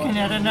I'm looking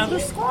at another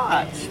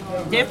Squatch.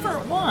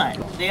 Different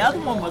one. The other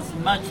one was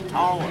much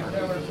taller.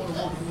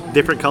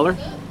 Different color?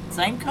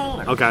 Same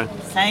color. Okay.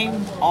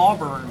 Same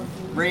auburn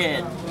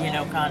red,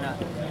 kind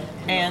of.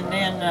 And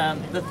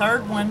then the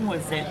third one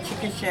was at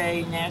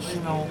Chickasha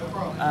National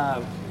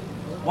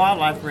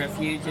Wildlife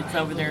Refuge. It's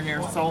over there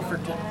near Sulphur,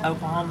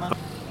 Oklahoma.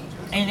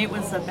 And it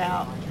was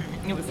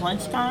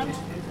lunchtime.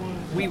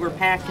 We were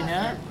packing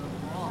up.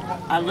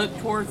 I looked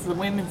towards the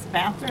women's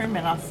bathroom,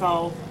 and I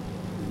saw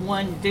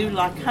one dude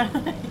like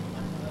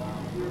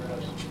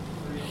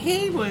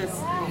he was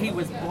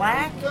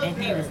black, and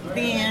he was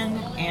thin,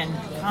 and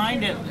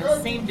kind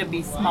of seemed to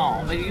be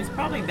small, but he was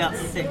probably about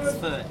 6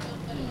 foot.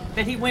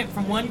 But he went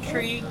from one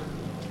tree,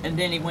 and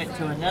then he went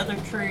to another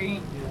tree,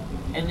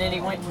 and then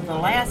he went to the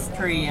last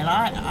tree, and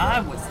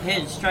I was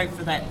headed straight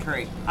for that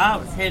tree. I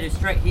was headed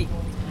straight.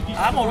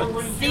 I'm going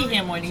to see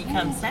him when he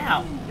comes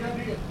out.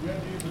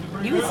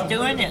 He was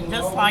doing it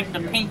just like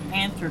the Pink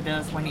Panther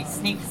does when he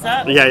sneaks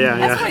up. Yeah.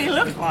 That's what he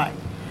looked like.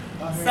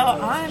 So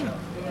I'm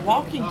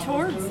walking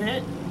towards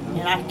it,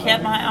 and I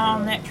kept my eye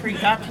on that tree,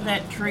 got to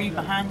that tree,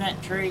 behind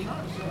that tree,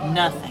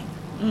 nothing.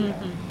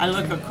 I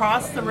look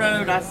across the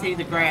road, I see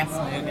the grass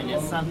moving,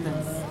 and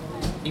something's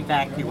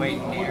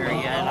evacuating the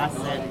area, and I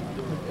said,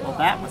 well,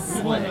 that was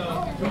slick.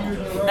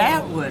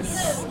 That was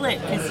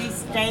slick, because he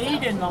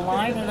stayed in the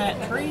line of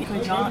that tree,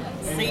 could not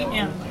see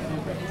him.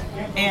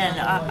 And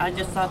I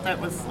just thought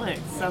that was slick.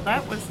 So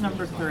that was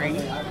number 3.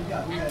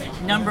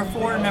 Number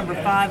 4 and number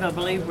 5, I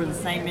believe, were the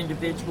same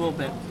individual,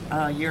 but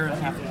a year and a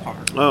half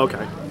apart. Oh,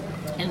 okay.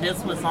 And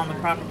this was on the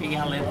property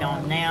I lived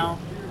on now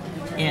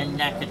in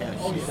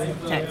Nacogdoches,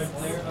 Texas.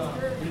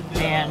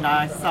 And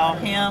I saw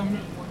him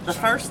the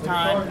first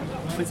time.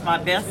 It was my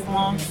best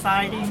long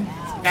sighting.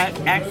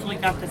 Actually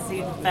got to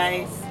see the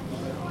face.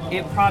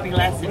 It probably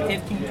lasted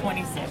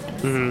 15-20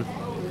 seconds.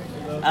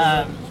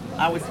 Mm-hmm.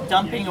 I was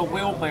dumping a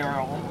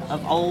wheelbarrow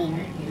of old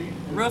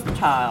roof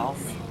tiles,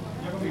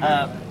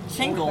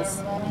 shingles,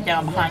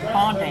 down behind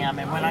Pond Dam,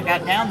 and when I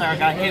got down there, I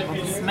got hit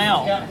with a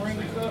smell.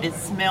 It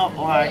smelled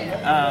like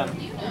a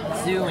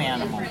zoo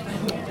animal,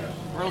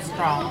 real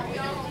strong,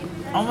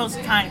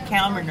 almost kind of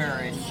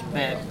cow-manure-ish,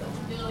 but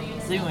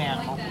zoo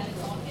animal.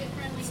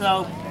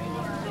 So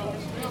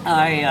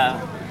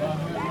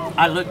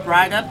I looked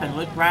right up and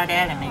looked right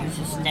at him. He was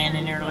just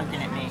standing there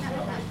looking at me.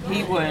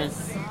 He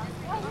was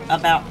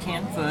about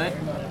 10 foot.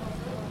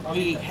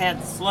 He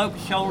had sloped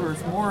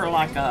shoulders, more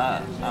like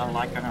an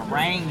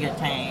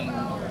orangutan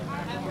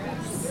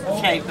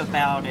shape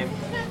about him.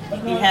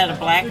 He had a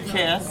black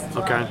chest.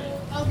 Okay.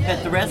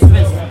 But the rest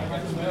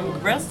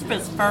of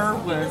his fur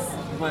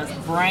was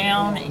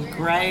brown and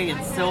gray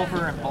and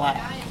silver and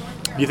black.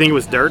 Do you think it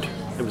was dirt?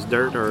 It was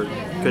dirt, or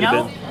could have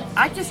No, been?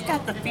 I just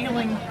got the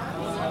feeling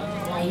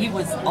he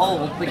was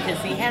old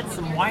because he had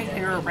some white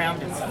hair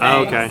around his face.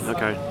 Oh, okay,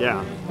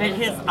 yeah. But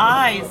his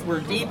eyes were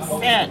deep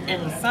set,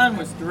 and the sun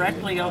was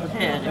directly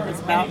overhead. It was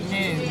about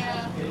noon.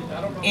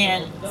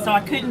 And so I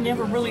couldn't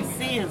never really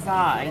see his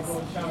eyes,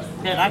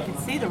 but I could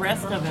see the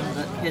rest of him,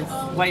 his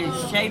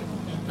shape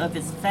of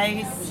his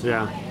face.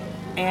 Yeah.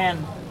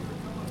 And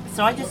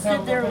so I just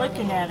stood there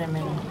looking at him,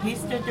 and he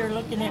stood there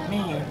looking at me,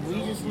 and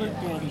we just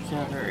looked at each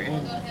other.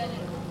 And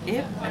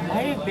it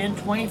might have been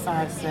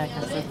 25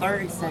 seconds or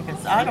 30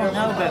 seconds. I don't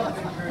know,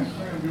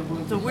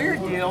 but the weird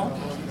deal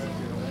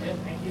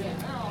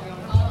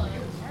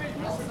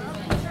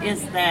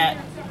is that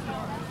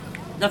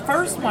the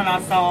first one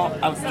I saw,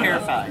 I was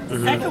terrified.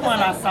 The second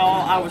one I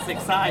saw, I was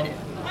excited.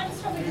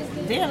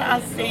 Then I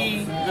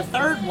see the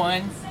third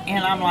one,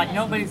 and I'm like,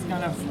 nobody's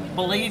going to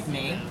believe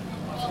me.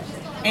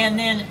 And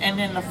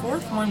then the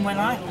fourth one, when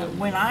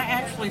I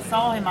actually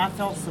saw him, I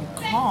felt some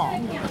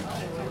calm.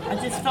 I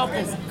just felt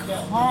this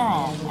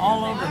calm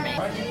all over me,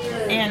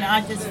 and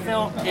I just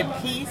felt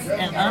at peace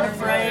and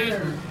unafraid.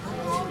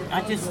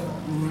 I just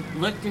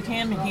looked at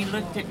him, and he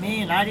looked at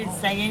me, and I didn't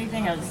say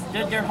anything. I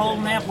stood there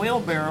holding that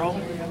wheelbarrow,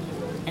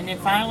 and then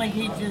finally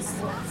he just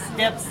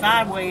stepped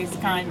sideways,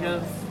 kind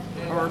of,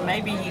 or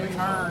maybe he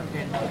turned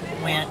and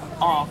went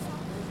off.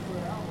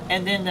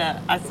 And then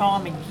I saw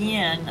him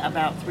again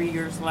about 3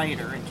 years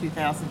later in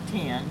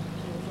 2010.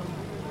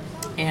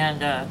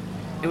 And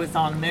it was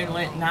on a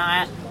moonlit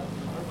night.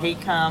 He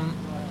come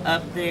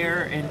up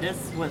there, and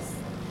this was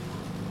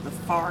the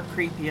far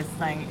creepiest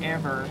thing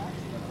ever.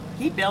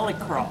 He belly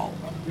crawled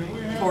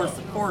towards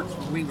the porch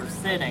where we were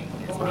sitting.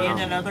 It was me and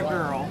another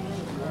girl.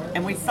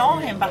 And we saw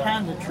him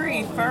behind the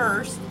tree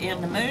first,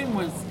 and the moon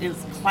was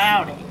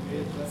cloudy.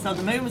 So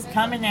the moon was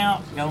coming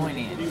out, going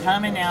in,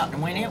 coming out,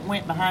 and when it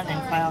went behind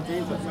them clouds,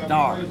 it was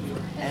dark.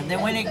 And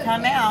then when it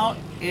come out,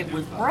 it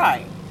was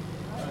bright.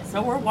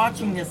 So we're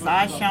watching this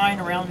eye shine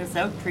around this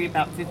oak tree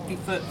about 50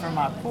 foot from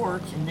our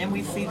porch, and then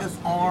we see this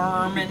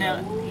arm and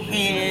a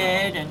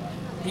head and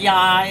the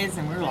eyes,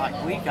 and we're like,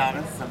 we got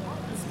us some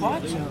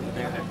squatch over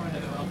there.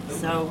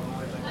 So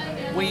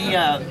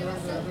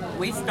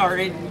we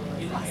started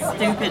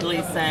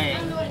stupidly saying,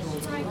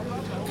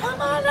 "Come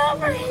on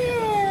over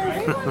here,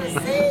 we want to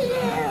see you."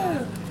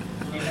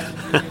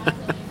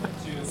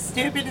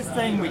 Stupidest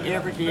thing we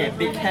ever did,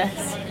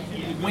 because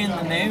when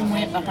the moon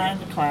went behind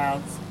the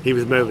clouds, He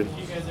was moving.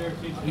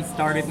 he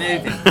started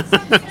moving,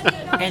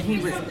 and he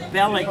was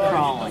belly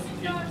crawling.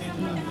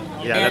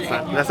 Yeah,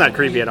 that's not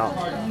creepy at all.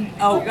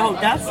 Oh,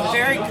 that's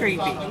very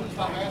creepy.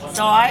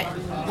 So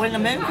when the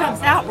moon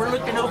comes out, we're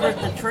looking over at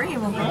the tree,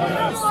 and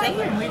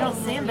we don't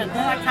see him, but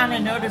then I kind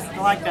of noticed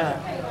like a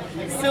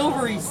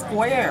silvery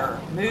square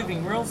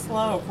moving real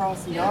slow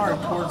across the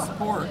yard towards the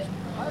porch.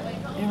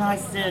 And I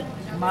said,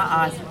 my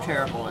eyes are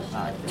terrible at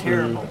night,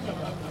 terrible.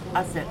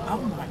 I said,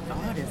 oh my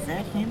God, is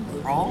that him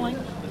crawling?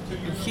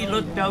 And she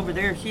looked over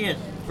there, she had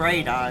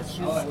great eyes,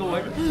 she was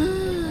going,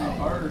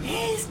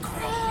 he's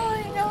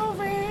crawling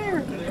over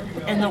here.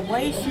 And the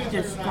way she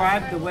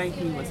described the way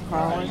he was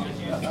crawling,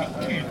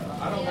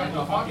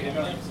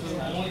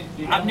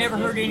 I've never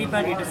heard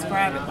anybody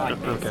describe it like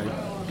this.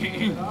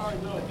 Okay.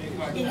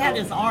 He had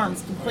his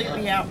arms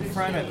completely out in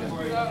front of him.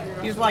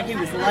 He was like he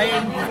was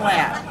laying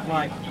flat,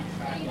 like,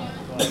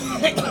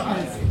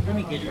 let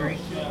me get a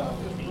drink.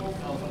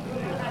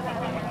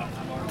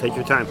 Take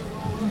your time.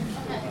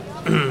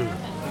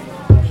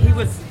 He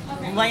was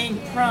laying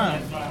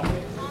prone,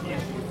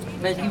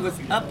 but he was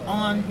up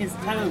on his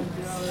toes,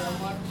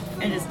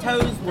 and his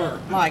toes were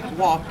like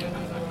walking,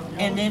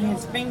 and then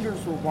his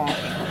fingers were walking,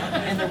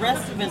 and the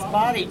rest of his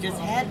body just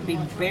had to be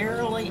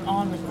barely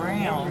on the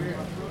ground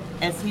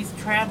as he's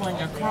traveling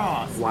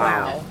across.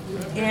 Wow.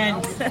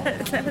 And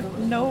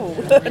No,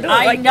 I don't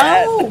like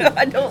know. that.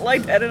 I don't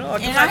like that at all.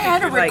 and I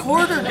had a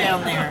recorder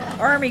down there.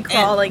 Army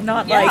crawling,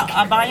 not Yeah, like.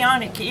 a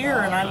bionic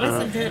ear, and I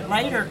listened to it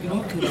later, and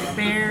you could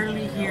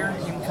barely hear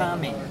him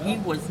coming. He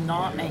was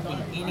not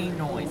making any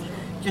noise.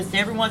 Just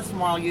every once in a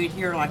while, you'd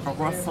hear like a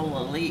rustle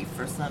of leaf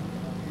or something.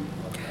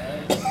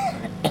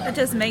 It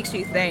just makes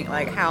you think,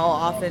 like, how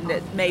often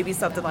that maybe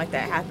something like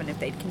that happen if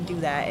they can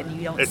do that and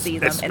you don't see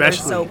them and they're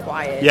so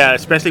quiet. Yeah,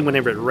 especially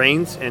whenever it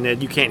rains and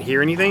then you can't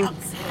hear anything.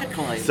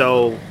 Exactly.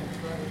 So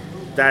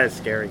that is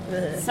scary.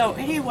 So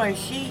anyway,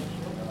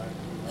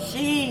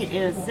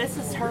 this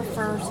is her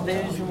first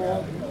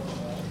visual,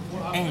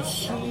 and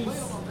she's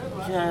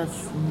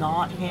just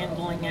not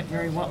handling it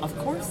very well. Of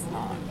course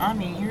not. I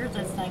mean, here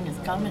this thing is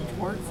coming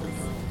towards us.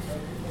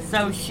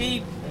 So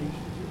she's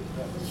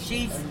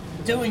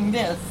doing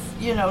this,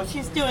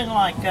 she's doing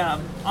like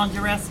on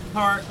Jurassic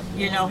Park,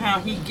 how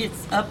he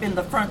gets up in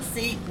the front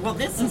seat. Well,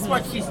 this is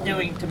what she's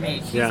doing to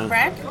me. She's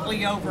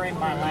practically over in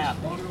my lap,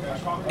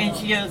 and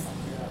she goes,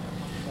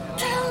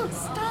 "Don't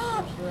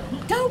stop!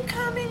 Don't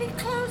come any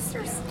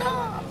closer!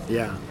 Stop!"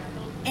 Yeah.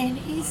 And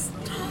he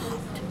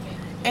stopped,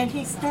 and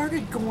he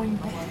started going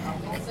back.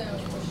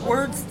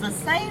 Words the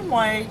same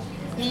way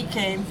he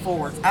came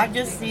forward. I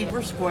just see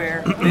her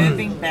square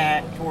moving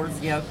back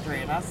towards the oak tree,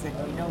 and I said,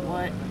 you know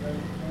what?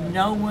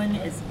 No one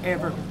is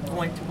ever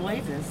going to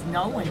believe this.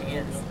 No one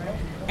is.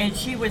 And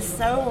she was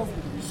so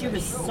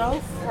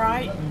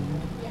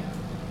frightened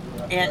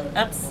and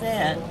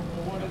upset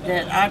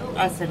that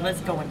I said,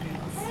 let's go in the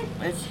house.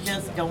 Let's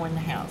just go in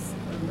the house.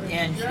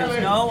 And she goes,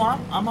 no,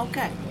 I'm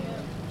okay.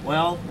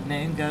 Well, the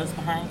moon goes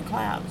behind the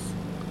clouds.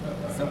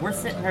 So we're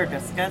sitting there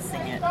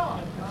discussing it.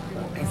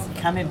 Is he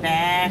coming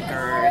back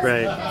or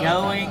is he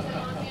going?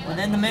 Well,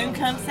 then the moon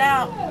comes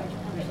out.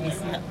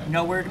 He's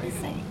nowhere to be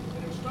seen.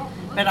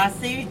 But I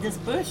see this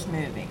bush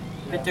moving,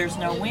 but there's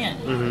no wind.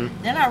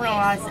 Mm-hmm. Then I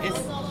realize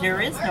there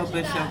is no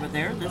bush over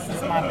there. This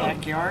is my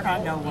backyard. I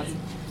know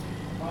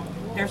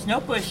there's no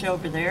bush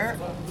over there.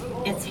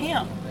 It's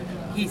him.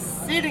 He's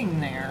sitting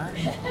there,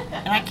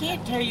 and I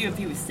can't tell you if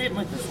he was sitting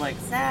with his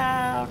legs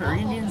out or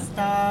Indian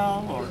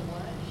style or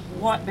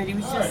what, but he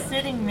was just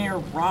sitting there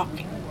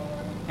rocking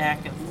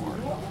back and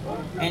forth.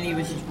 and he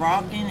was just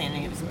rocking, and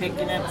he was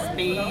picking up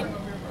speed.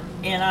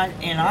 And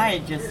I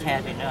had just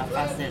had enough.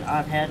 I said,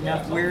 I've had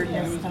enough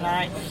weirdness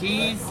tonight.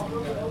 She's,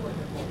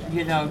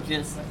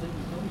 just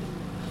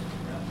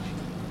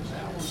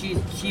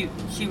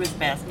she was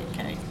basket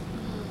case.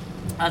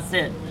 I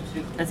said,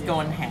 let's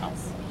go in the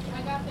house.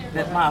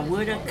 But my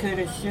woulda,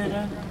 coulda,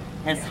 shoulda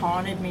has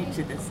haunted me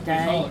to this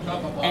day.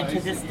 And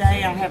to this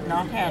day, I have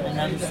not had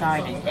another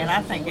sighting. And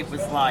I think it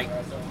was like,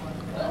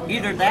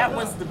 either that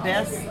was the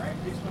best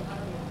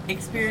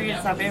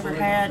experience I've ever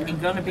had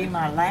and going to be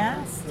my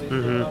last,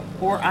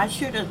 or I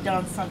should have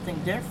done something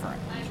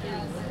different.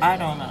 I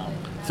don't know.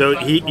 So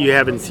you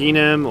haven't seen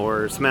him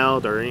or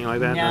smelled or anything like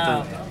that? No.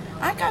 Nothing?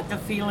 I got the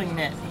feeling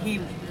that he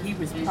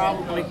was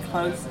probably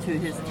close to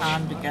his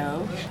time to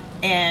go,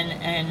 and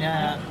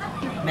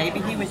maybe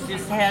he was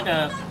just had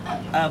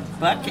a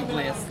bucket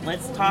list.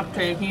 Let's talk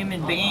to a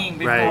human being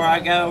before I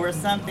go or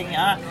something.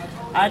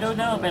 I don't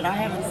know, but I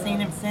haven't seen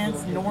him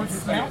since, nor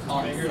smelled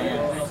him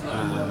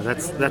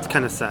since. That's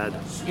kind of sad.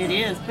 It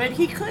is, but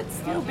he could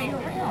still be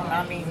around.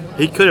 I mean,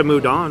 he could have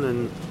moved on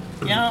and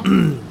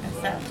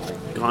exactly.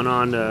 gone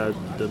on to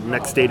the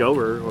next state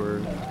over.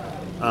 Or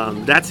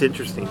that's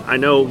interesting. I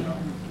know.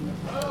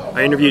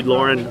 I interviewed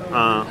Lauren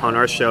on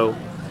our show,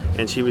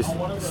 and she was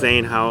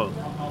saying how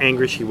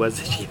angry she was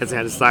that she hasn't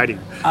had a sighting.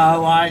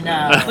 Oh, I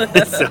know.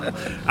 So,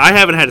 I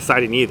haven't had a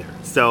sighting either.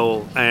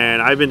 So, and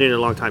I've been doing it a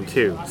long time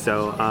too.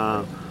 So,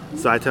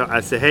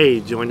 I said, hey,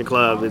 join the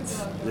club.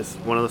 It's just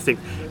one of those things.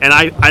 And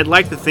I'd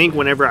like to think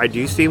whenever I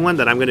do see one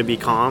that I'm going to be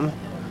calm,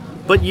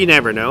 but you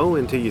never know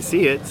until you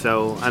see it.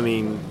 So, I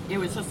mean, it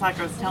was just like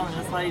I was telling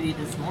this lady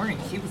this morning.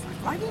 She was like,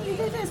 "Why didn't you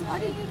do this? Why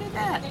didn't you do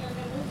that?"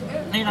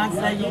 And I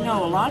said, a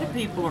lot of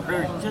people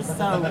are just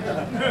so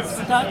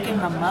stuck in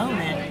the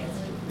moment.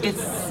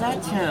 It's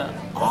such an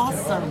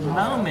awesome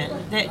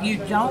moment that you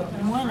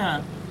don't want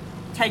to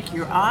take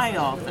your eye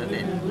off of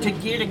it to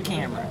get a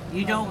camera.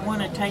 You don't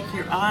want to take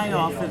your eye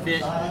off of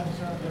it,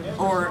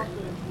 or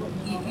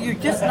you're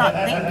just not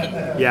thinking.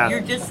 Yeah.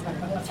 You're just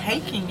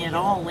taking it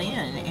all in,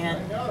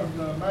 and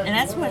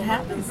that's what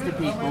happens to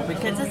people,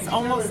 because it's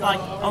almost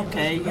like,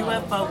 okay,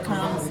 UFO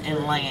comes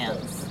and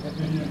lands.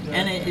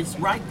 And it's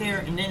right there,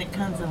 and then it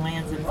comes and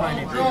lands in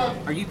front of you.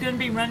 Are you going to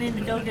be running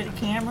to go get a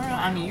camera?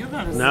 I mean, you're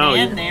going to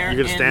stand there.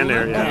 You're going to stand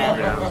there,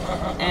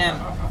 yeah.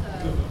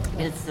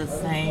 And it's the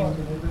same.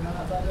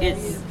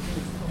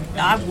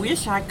 I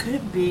wish I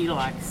could be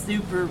like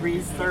super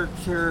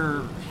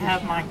researcher,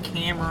 have my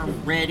camera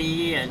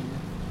ready, and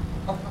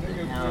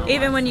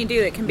even when you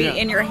do, it can be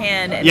in your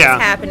hand and it's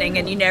happening,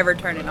 and you never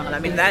turn it on. I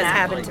mean, that's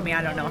happened to me.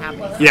 I don't know how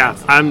many times. Yeah,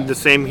 I'm the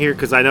same here,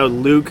 because I know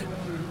Luke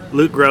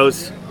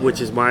Gross,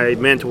 which is my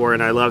mentor,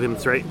 and I love him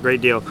a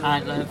great deal. I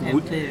love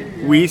him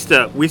too. We used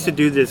to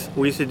do this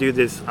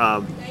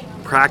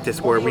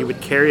practice where we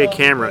would carry a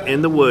camera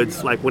in the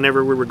woods, like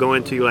whenever we were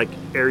going to like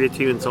Area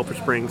 2 in Sulphur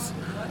Springs.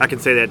 I can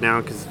say that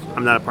now because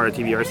I'm not a part of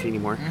TVRC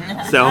anymore.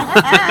 So,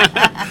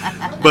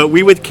 but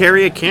we would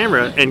carry a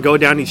camera and go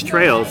down these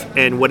trails,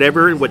 and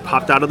whatever would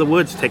pop out of the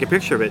woods, take a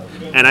picture of it.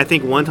 And I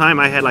think one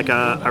time I had like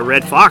a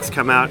red fox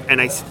come out,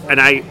 and I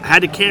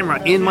had the camera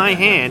in my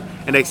hand,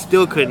 and I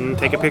still couldn't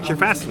take a picture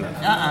fast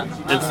enough.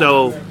 And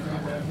so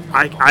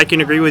I can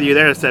agree with you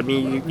there. So, I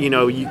mean, you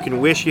can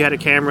wish you had a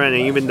camera, and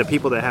even the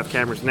people that have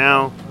cameras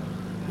now,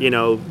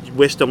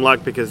 wish them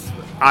luck, because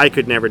I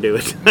could never do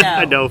it. No.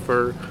 I know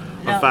for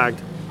a fact.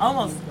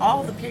 Almost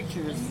all the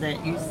pictures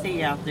that you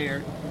see out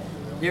there,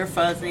 they're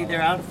fuzzy, they're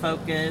out of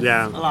focus,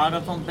 Yeah. a lot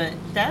of them, but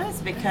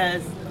that's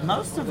because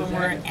most of them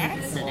were an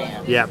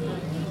accident. Yeah.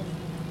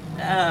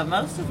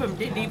 Most of them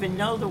didn't even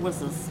know there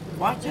was a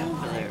Squatch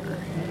over there.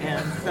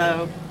 And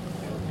so,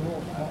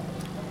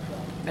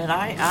 but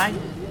I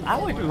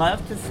would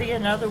love to see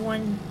another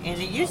one.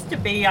 And it used to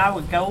be I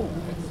would go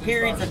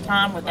periods of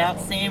time without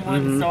seeing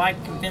one, so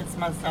I'd convince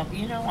myself,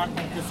 I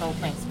think this whole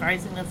thing's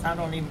craziness, I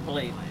don't even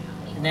believe it.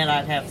 And then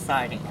I'd have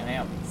sighting, and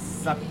I'd be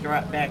sucked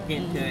right back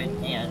into it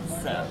again.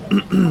 So,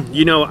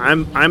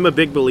 I'm a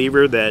big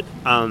believer that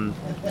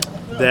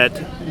that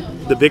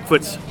the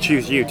Bigfoots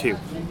choose you too,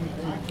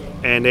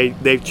 and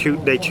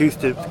they choose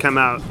to come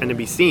out and to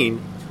be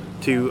seen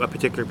to a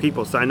particular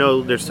people. So I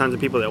know there's tons of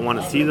people that want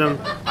to see them.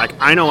 Like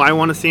I know I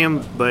want to see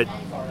them, but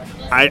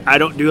I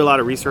don't do a lot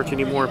of research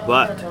anymore.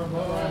 But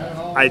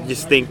I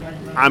just think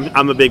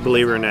I'm a big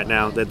believer in that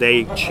now, that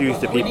they choose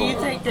the people. Do you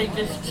think they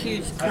just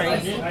choose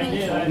crazy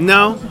people?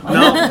 No,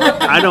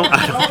 I don't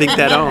think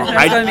that at all.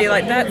 I was going to be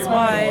like, that's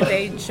why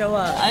they show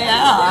up.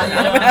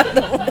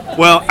 Yeah.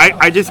 Well,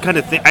 I just kind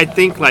of think, I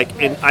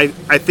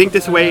think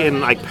this way in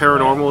like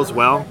paranormal as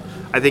well.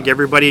 I think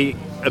everybody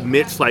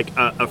emits like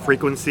a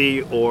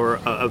frequency or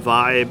a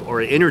vibe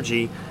or an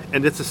energy,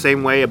 and it's the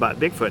same way about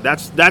Bigfoot.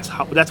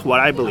 That's what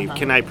I believe.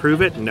 Can I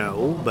prove it?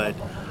 No, but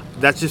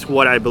that's just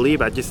what I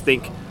believe. I just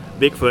think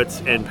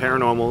Bigfoots and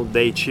paranormal,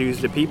 they choose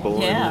the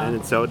people,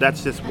 and so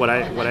that's just what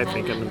I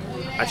think, and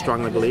I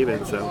strongly believe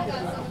in. So,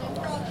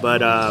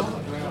 but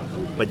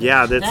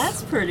yeah,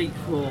 that's pretty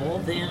cool.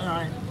 Then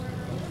I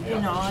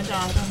don't know.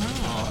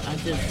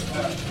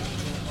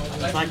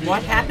 It's like,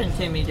 what happened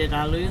to me? Did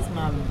I lose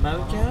my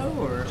mojo,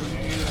 or I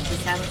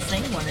just haven't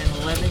seen one in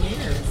 11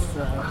 years?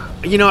 So.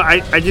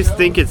 I just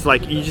think it's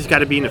like you just got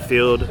to be in the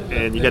field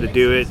and you got to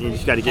do it and you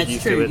just got to get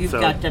used to it. You've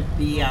got to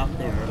be out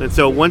there. And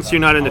so once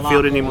you're not in the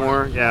field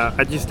anymore,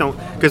 I just don't,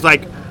 because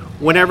like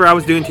whenever I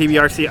was doing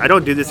TVRC, I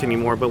don't do this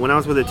anymore, but when I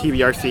was with the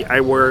TVRC,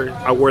 I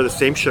wore the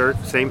same shirt,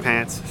 same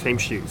pants, same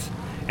shoes,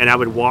 and I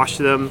would wash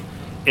them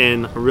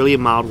in a really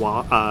mild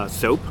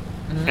soap,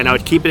 and I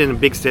would keep it in a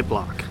big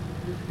Ziploc.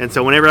 And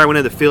so whenever I went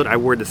in the field, I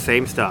wore the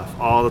same stuff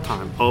all the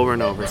time, over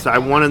and over. So I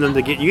wanted them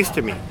to get used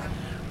to me.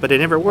 But it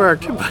never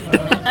worked.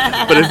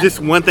 But it's just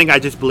one thing I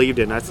just believed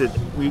in. I said,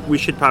 we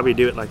should probably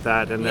do it like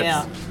that. And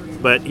that's,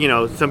 but,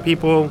 some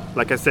people,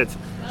 like I said,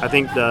 I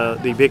think the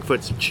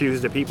Bigfoots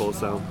choose the people.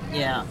 So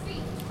yeah.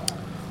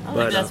 I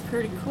think that's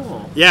pretty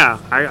cool. Yeah,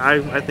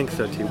 I think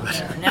so too.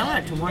 But now I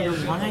have to wonder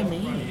why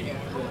me.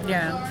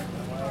 Yeah.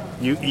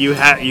 You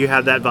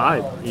had that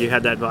vibe. You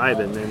had that vibe,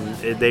 and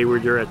then they were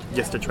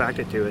just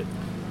attracted to it.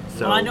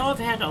 So well, I know I've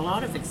had a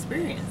lot of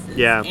experiences.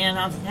 Yeah. And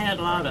I've had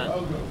a lot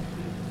of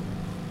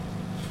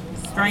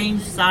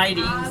strange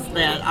sightings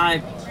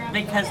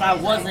because I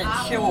wasn't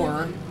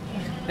sure,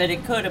 but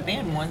it could have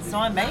been one, so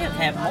I may have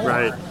had more.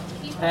 Right.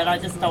 But I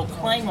just don't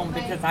claim them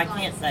because I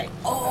can't say,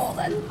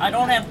 I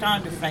don't have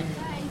time to say,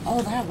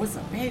 that was a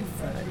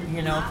Bigfoot.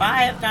 If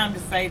I have time to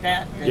say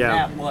that, then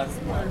that was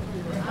one.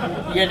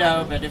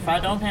 But if I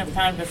don't have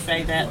time to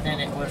say that,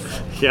 then it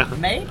was,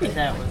 maybe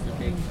that was a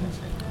Bigfoot.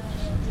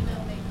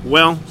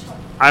 Well,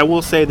 I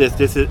will say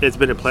this. It's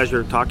been a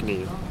pleasure talking to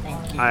you.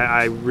 Thank you.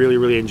 I really,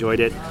 really enjoyed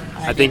it.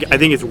 I think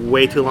it's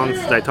way too long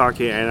since I talked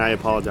to you, and I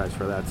apologize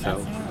for that.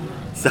 So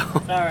it's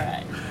all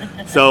right.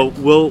 So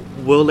we'll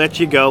let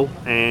you go,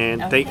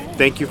 and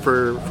thank you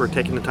for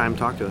taking the time to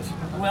talk to us.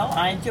 Well,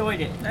 I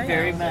enjoyed it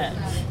very much.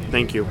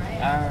 Thank you. All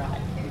right.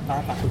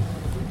 Bye-bye.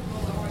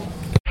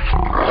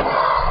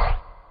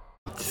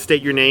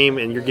 State your name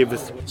and your give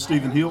us.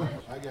 Stephen Hill.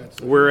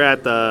 We're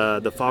at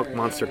the Fog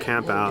Monster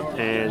Campout,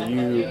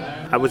 and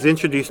I was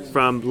introduced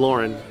from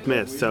Lauren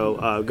Smith.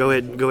 So go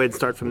ahead and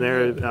start from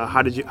there.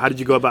 How did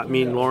you go about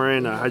meeting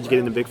Lauren? How did you get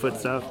into Bigfoot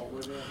stuff?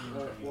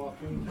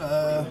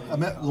 I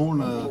met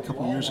Lauren a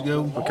couple years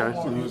ago. Okay.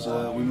 It was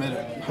we met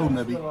at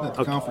Honebby at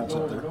the conference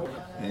up there,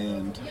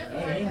 and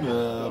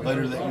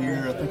later that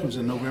year, I think it was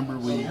in November,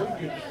 we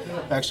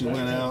actually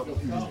went out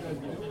and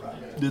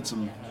did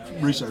some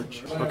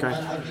research. Okay.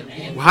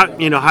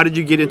 Well, how did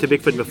you get into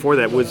Bigfoot before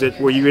that?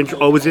 Were you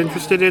always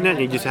interested in it, and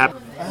you just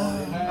happened?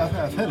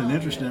 I've had an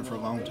interest in it for a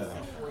long time.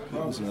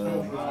 It was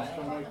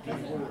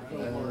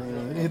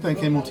anything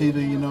came on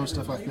TV,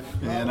 stuff like that.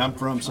 And I'm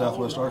from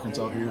Southwest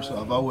Arkansas here, so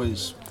I've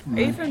always. Are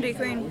you from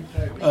DeQueen?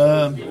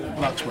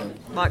 Locksburg.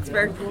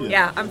 Locksburg?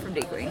 Yeah, I'm from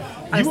DeQueen.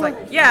 I was like,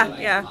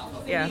 yeah.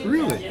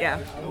 Really? Yeah.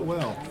 Oh,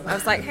 wow. I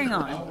was like, hang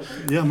on.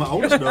 Yeah, my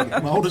oldest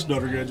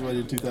daughter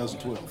graduated in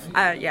 2012.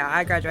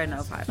 I graduated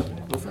in 05.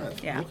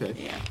 05. Yeah. Okay.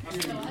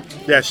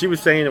 Yeah, she was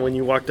saying it when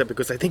you walked up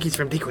because I think he's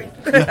from DeQueen.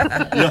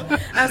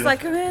 I was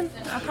like, man,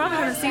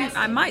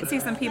 I might see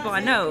some people I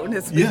know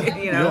this week,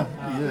 Yeah,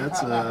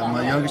 it's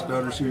my youngest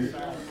daughter.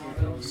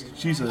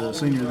 She's a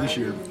senior this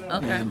year,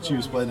 and she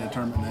was playing in a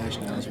tournament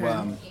national. That's why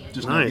I'm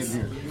just not getting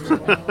here. So.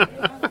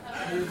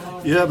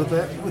 Yeah, but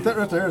that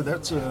right there,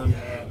 that's.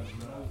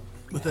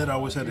 But that I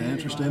always had an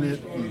interest in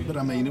it. But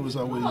I mean, it was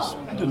always,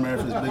 it didn't matter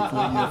if it was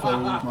Bigfoot,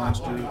 UFO,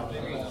 monster,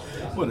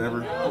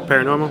 whatever.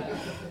 Paranormal?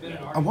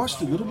 I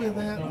watched a little bit of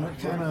that, and I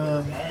kind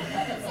of,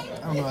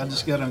 I don't know, I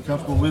just got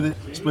uncomfortable with it,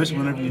 especially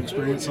whenever you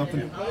experience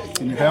something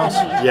in your house.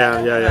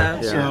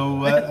 Yeah.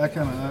 So I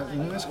kind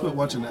of, let's quit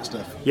watching that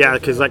stuff. Yeah,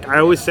 because like I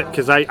always said,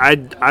 because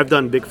I've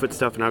done Bigfoot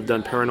stuff and I've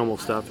done paranormal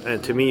stuff,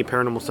 and to me,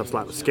 paranormal stuff's a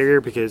lot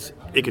scarier because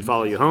it could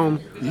follow you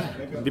home. Yeah.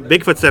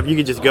 Bigfoot stuff, you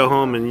could just go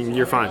home and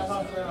you're fine.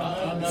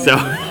 So.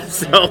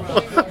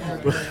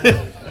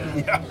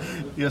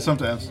 Yeah,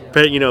 sometimes.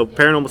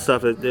 Paranormal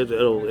stuff.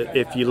 It'll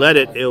if you let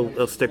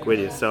it'll stick with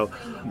you. So,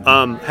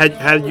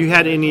 had you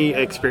had any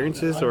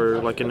experiences or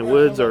like in the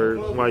woods or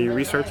while you're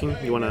researching?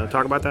 You want to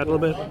talk about that a little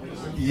bit?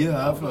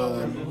 Yeah, I've.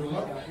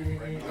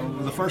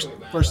 The first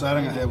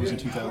sighting I had was in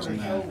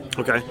 2009.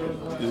 Okay.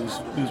 It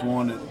was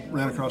one that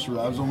ran across the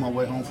road. I was on my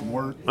way home from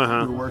work. We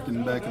were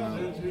working back in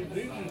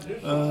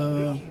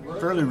a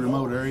fairly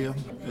remote area,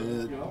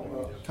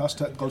 close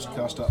to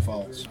Costop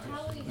Falls.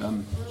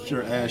 I'm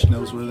sure Ash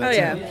knows where that's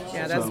at.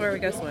 Yeah, that's where we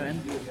go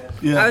swimming.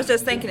 Yeah. I was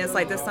just thinking, it's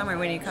like this summer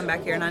when you come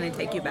back here, and I need to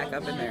take you back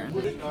up in there.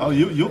 Oh,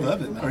 you'll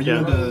love it. Are you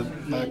into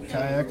like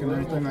kayak and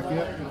everything like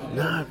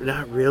that?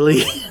 Not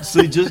really.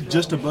 See,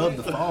 just above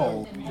the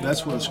fall,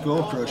 that's where the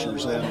Skull Crusher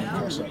is at on the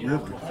Costop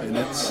River, and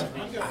it's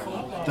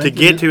to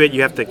get to it,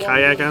 you have to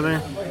kayak on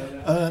there.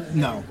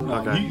 No.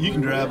 Okay. You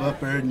can drive up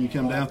there and you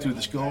come down through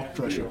the Skull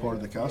Crusher part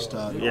of the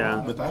Costop.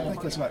 Yeah. But I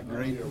think it's like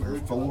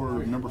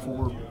number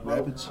 4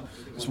 rapids.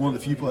 It's one of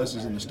the few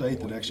places in the state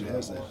that actually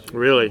has that.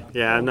 Really?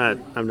 Yeah, I'm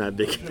not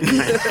big.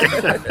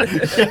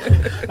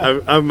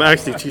 I'm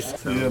actually too.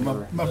 Yeah,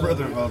 my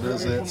brother-in-law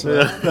does that,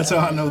 so that's how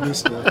I know this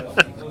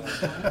stuff.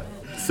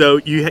 So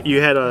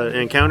you had an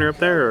encounter up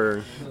there,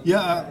 or?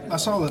 Yeah, I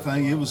saw that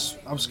thing. I was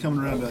coming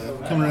around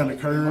the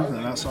curve,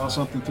 and I saw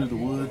something through the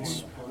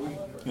woods,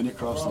 and it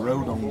crossed the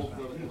road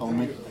on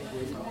me.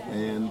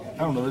 And I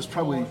don't know. It's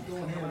probably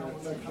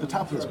the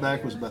top of its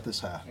back was about this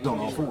high. It was on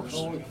all fours.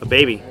 A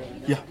baby.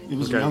 Yeah, it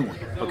was a young one.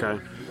 Okay.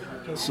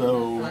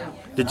 So,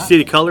 did you see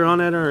the color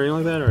on it or anything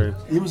like that, or?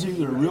 It was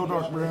either a real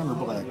dark brown or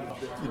black.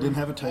 It didn't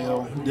have a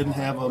tail. It didn't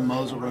have a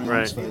muzzle around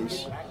its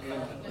face.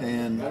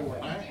 And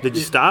did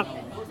you stop?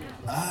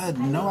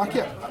 No,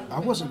 I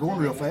wasn't going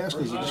real fast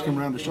because it just came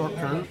around a sharp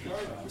curve.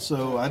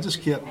 So I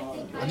just kept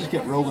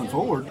rolling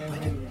forward,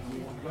 thinking,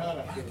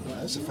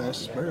 that's the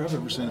fastest bear I've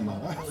ever seen in my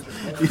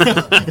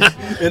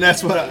life. And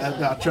that's what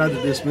I tried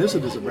to dismiss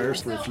it as a bear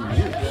for a few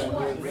years.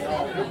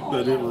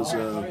 But it was,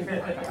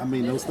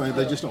 those things,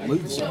 they just don't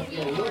move the same.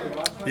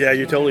 Yeah,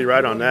 you're totally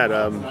right on that.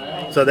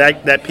 So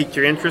that piqued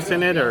your interest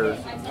in it, or?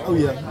 Oh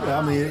yeah,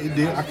 I mean it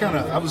did.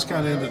 I was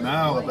kind of in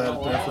denial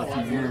about it there for a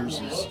few years.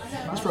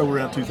 It's probably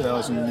around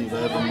 2011,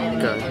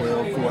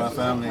 12 before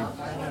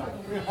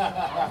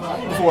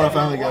I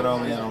finally got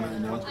all in on it. You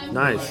know.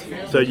 Nice.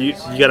 So you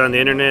got on the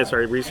internet,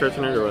 started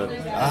researching it, or what?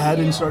 I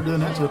didn't start doing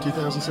that until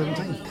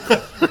 2017.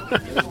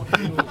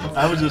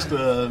 I was just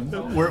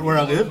where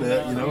I lived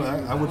at. You know,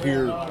 I would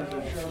hear.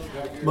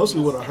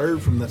 Mostly what I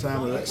heard from the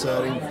time of that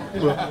sighting,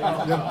 well,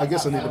 I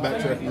guess I need to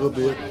backtrack a little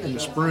bit. In the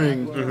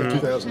spring of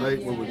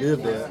 2008, where we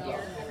lived at,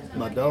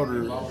 my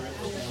daughter,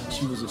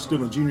 she was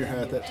still in junior high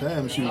at that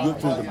time, she would look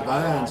through the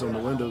blinds on the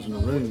windows in the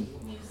room.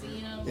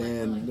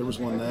 And there was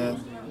one night,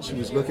 she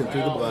was looking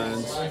through the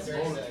blinds,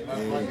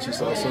 and she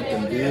saw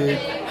something big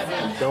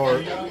and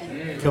dark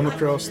come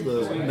across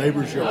the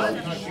neighbor's yard,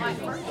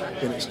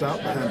 and it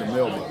stopped behind a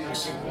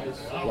mailbox.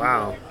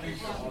 Wow.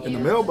 And the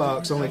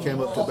mailbox only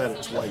came up to about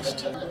its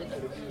waist.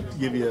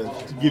 To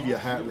give you a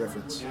height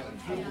reference.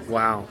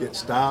 Wow. It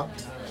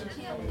stopped,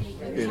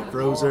 and it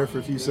froze there for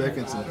a few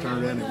seconds, and it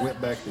turned around and went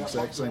back the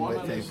exact same way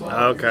it came from.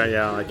 Okay,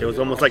 yeah, like it was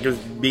almost like it was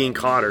being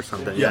caught or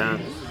something. Yeah.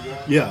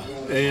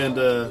 And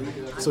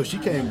so she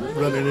came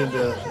running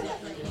into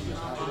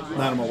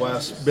my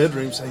wife's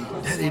bedroom saying,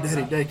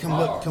 Daddy, come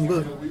look.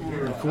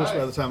 And of course,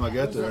 by the time I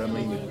got there,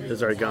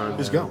 it's already gone.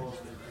 It's gone.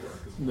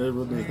 There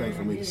wasn't anything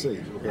for me to see.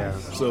 Yeah.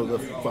 So the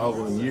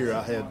following year,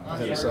 I had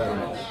a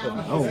sighting of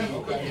my own,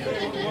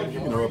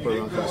 up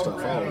around Comstock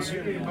Falls.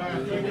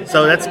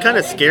 So that's kind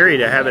of scary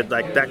to have it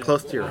like that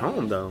close to your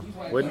home, though,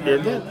 isn't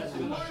it?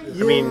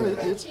 Yeah,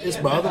 it's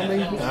bothered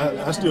me.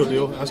 I still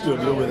deal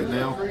with it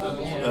now.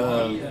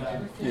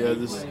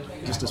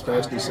 This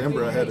past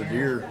December, I had a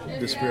deer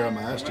disappear out of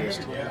my ice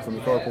chest from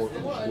the carport.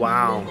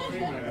 Wow.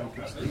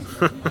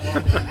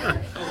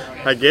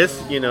 I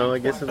guess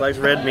it likes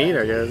red meat.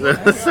 I guess.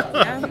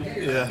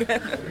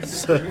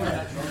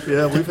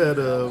 Yeah.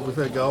 We've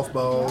had golf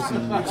balls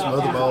and some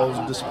other balls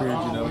disappeared.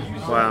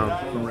 Wow.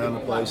 From around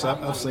the place.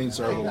 I've seen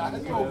several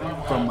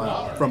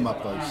from my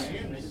place.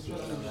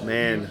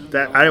 Man,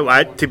 that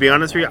I to be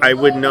honest with you, I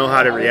wouldn't know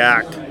how to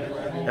react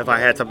if I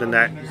had something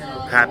that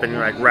happened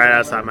like right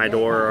outside my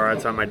door or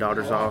outside my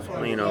daughter's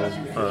room.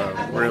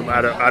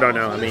 I don't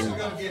know. I mean,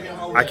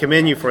 I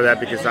commend you for that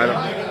because I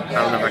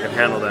don't know if I can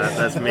handle that.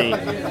 That's me.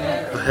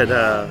 But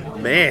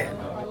man.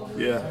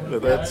 Yeah,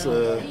 but that's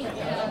there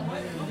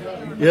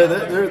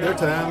are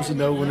times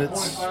when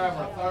it's.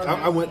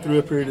 I went through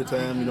a period of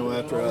time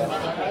after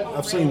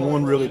I've seen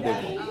one really big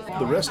one.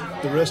 The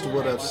rest of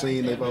what I've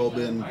seen, they've all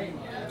been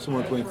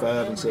somewhere between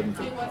 5 and 7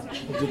 feet.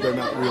 They're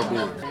not real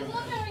big,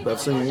 but I've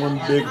seen one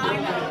big one,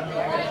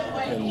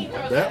 and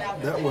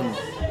that one,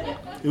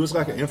 it was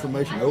like an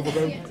information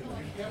overload.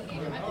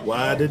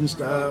 Why I didn't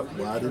stop?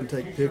 Why I didn't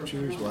take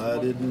pictures? Why I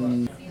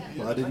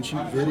didn't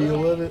shoot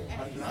video of it?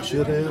 I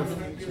should have,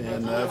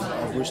 and I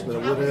wish that I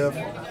would have.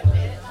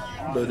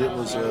 But it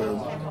was,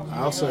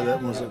 I'll say that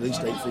one was at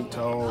least 8 feet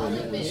tall, and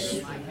it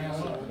was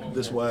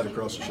this wide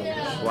across the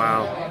shoulders.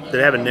 Wow. Did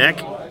it have a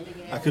neck?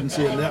 I couldn't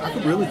see it. I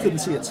really couldn't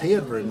see its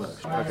head very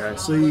much. Okay.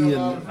 See,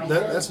 and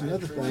that's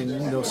another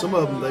thing. Some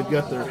of them, they've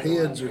got their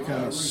heads are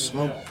kind of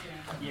slumped,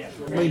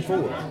 lean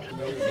forward.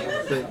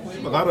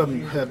 A lot of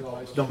them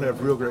don't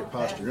have real great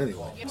posture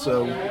anyway.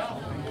 So,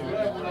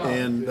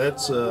 and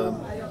that's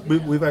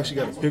we've actually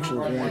got a picture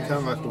of one, kind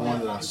of like the one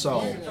that I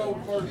saw.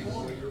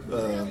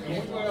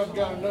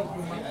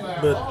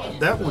 But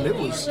that one, it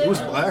was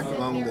black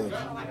along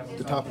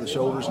the top of the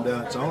shoulders and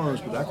down its arms,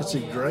 but I could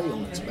see gray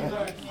on its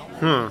back.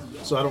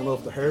 So I don't know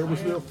if the hair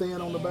was real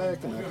thin on the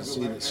back and I could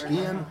see in its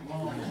skin,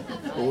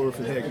 or if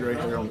it had gray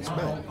hair on its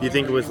back. You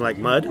think it was like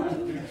mud?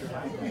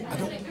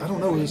 I don't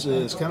know.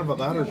 It's kind of a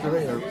lighter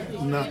gray, or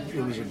not.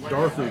 It was a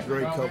darker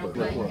gray color.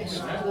 It was.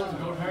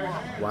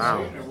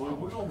 Wow.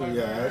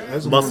 Yeah.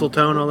 Muscle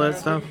tone, all that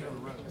stuff.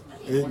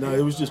 It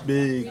was just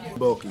big,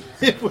 bulky.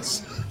 It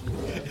was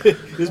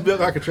built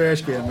like a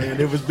trash can, man.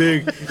 It was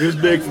big. It was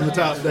big from the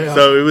top down.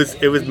 So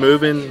it was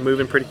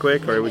moving pretty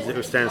quick, or it was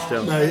standing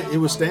still. No, it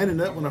was standing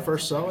up when I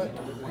first saw it,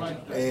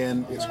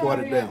 and it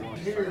squatted down.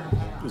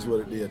 Is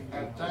what it did.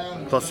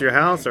 Close to your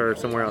house or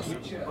somewhere else?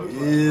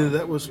 Yeah,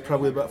 that was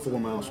probably about 4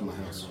 miles from my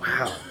house.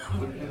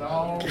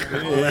 Wow.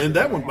 And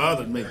that one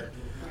bothered me.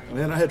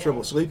 Man, I had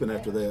trouble sleeping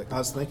after that. I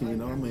was thinking, you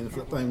know, I mean, if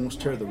that thing wants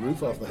to tear the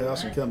roof off the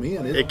house and come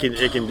in, it can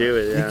do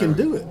it. Yeah. It can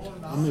do it.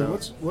 I mean,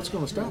 what's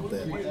going to stop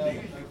that?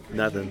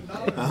 Nothing.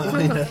 I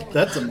mean,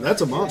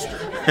 that's a monster.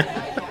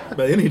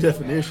 By any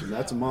definition,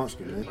 that's a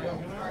monster, man.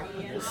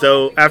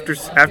 So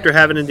after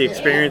having the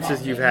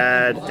experiences you've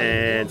had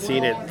and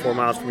seeing it 4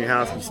 miles from your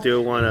house, you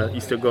still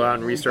go out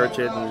and research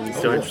it, and you're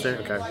still interested?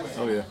 Okay.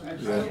 Oh yeah.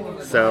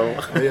 So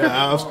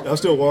yeah, I'll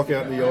still walk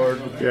out in the yard,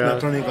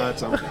 not turning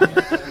lights on.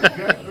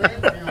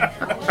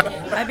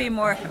 I'd be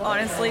more,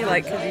 honestly,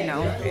 like, cause, you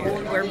know,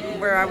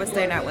 where I was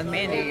staying at with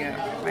Mandy, you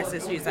know, my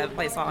sister used to have a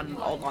place on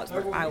Old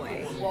Lotsburg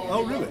Highway.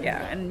 Oh, really?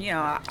 Yeah, and, you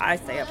know, I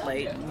stay up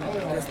late and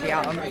just be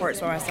out on the porch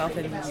by myself,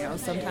 and, you know,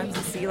 sometimes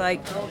you see,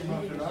 like,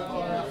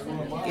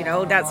 you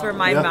know, that's where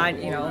my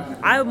mind, you know,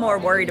 I'm more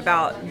worried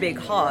about big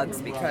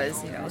hogs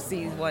because, you know,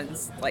 see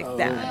ones like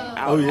that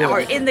out, or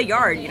in the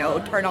yard, you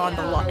know, turn on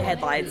the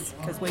headlights,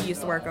 because we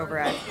used to work over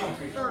at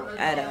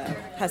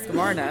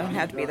Husqvarna,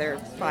 have to be there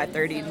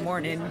 5:30 in the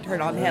morning, turn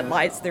on the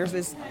headlights. There's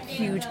this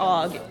huge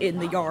hog in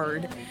the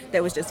yard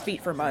that was just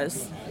feet from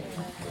us.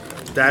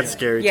 That's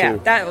scary too. Yeah,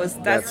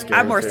 that's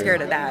I'm more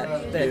scared of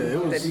that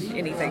than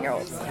anything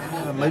else.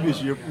 Maybe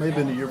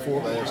in the year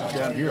 4 last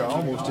down here, I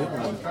almost hit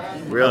one.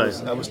 Really?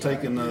 I was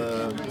taking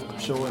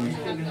showing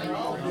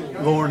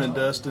Lauren and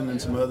Dustin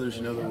and some others,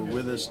 you know, that were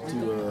with us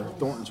to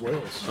Thornton's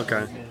Wells.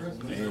 Okay.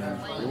 And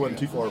it wasn't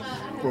too far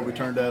before we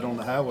turned out on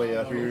the highway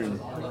out here and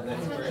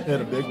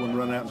had a big one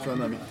run out in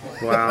front of me.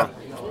 Wow.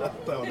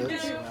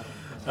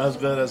 I was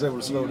glad I was able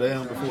to slow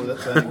down before that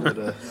thing would.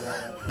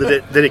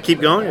 Did it keep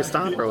going or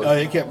stop? Or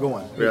it kept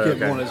going. Really? It kept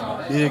going. It's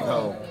a big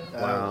hog.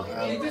 Wow.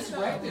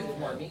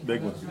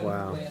 Big one.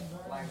 Wow.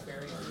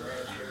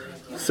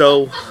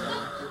 So,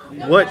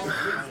 I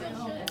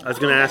was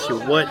going to ask you,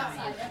 what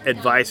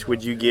advice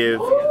would you give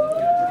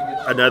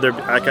another,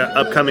 like an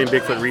upcoming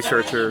Bigfoot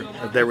researcher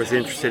that was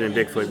interested in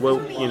Bigfoot?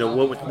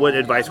 What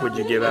advice would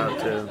you give out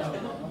to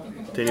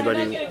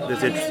anybody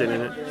that's interested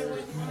in it?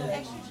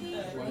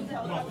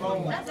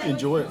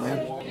 Enjoy it,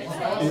 man.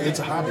 It's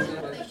a hobby.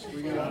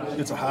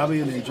 It's a hobby,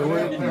 and enjoy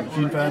it. And if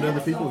you can find other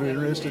people who are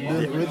interested in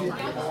doing it with you,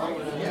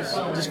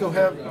 just go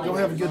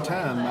have a good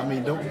time. I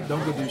mean, don't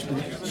go do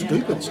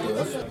stupid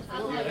stuff.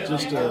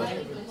 Just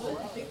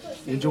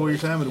enjoy your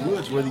time in the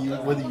woods, whether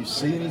you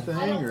see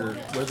anything or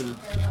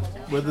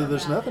whether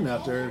there's nothing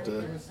out there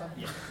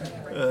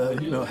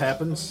to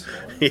happens.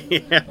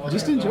 Yeah.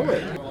 Just enjoy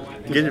it.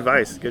 Good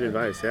advice.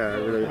 Yeah, I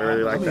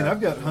really like that. I mean,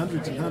 I've got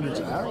hundreds and hundreds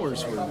of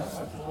hours where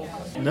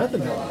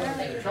nothing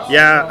happened.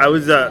 Yeah, I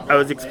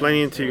was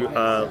explaining to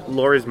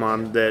Lori's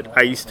mom that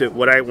I used to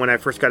when I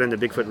first got into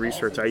Bigfoot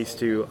research, I used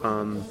to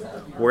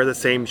wear the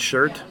same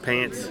shirt,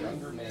 pants,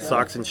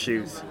 socks, and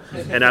shoes,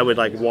 and I would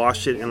like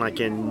wash it in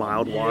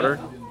mild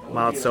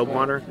soap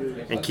water,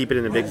 and keep it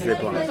in a big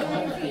Ziploc.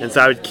 And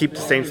so I would keep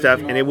the same stuff,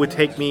 and it would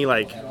take me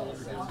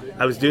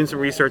I was doing some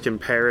research in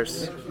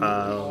Paris,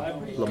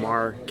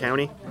 Lamar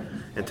County,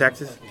 in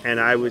Texas, and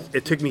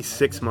it took me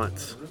 6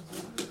 months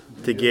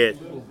to get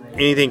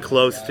anything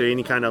close to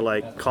any kind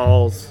of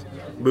calls,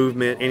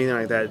 movement, anything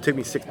like that. It took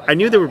me 6. I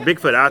knew there were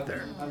Bigfoot out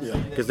there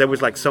because there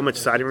was so much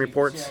sighting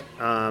reports,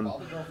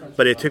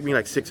 but it took me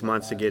 6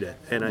 months to get it,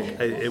 and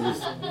it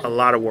was a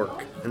lot of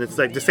work. And it's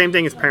the same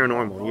thing as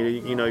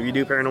paranormal. You know, if you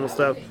do paranormal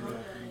stuff,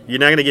 you're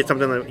not gonna get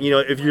something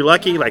if you're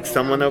lucky, like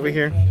someone over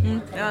here.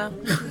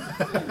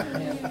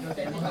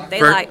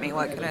 They like me.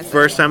 What can I say?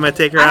 First time I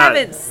take her out. I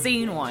haven't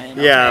seen one.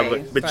 Yeah,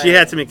 okay, but she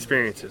had some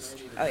experiences.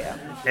 Oh yeah.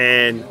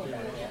 And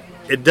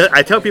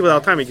I tell people all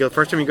the time,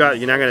 first time you go out,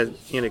 you're not gonna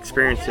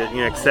experience it,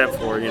 except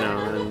for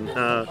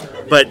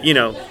but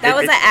that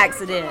was an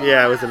accident.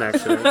 Yeah, it was an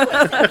accident.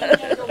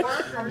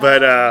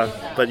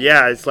 but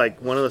yeah, it's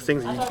one of those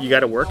things you got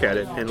to work at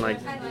it, and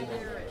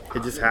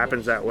it just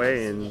happens that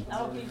way, and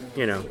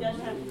Yeah,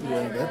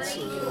 that's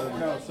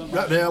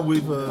right now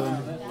we've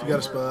got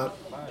a spot.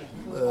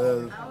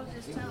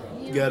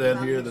 Guy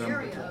down here that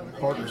I'm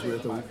partners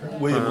with,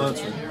 William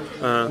Lunsford.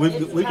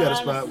 We've got a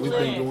spot we've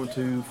been going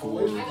to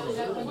for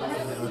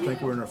I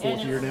think we're in our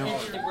 4th year now.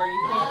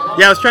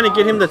 Yeah, I was trying to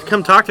get him to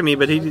come talk to me,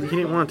 but he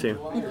didn't want to.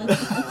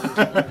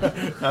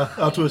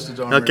 I'll twist his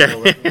arm. Okay.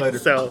 Later.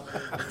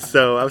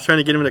 So I was trying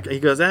to get him to. He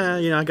goes,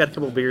 I got a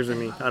couple of beers in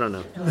me. I don't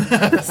know.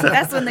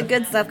 That's when the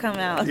good stuff come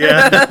out.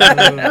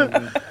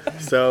 Yeah.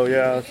 So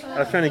yeah, I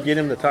was trying to get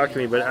him to talk to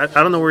me, but I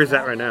don't know where he's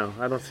at right now.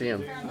 I don't see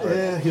him.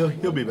 Yeah,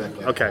 he'll be back.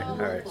 Okay, all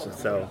right.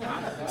 So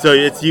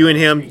it's you and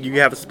him. You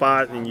have a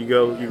spot, and you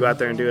go out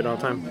there and do it all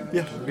the time.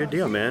 Yeah, good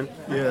deal, man.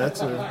 Yeah,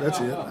 that's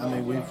it. I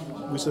mean,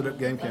 we set up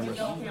game cameras.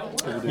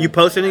 You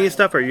post any of this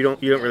stuff, or you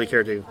don't really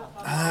care to?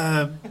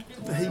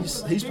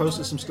 He's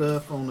posted some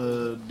stuff on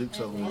the Duke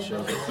Sullivan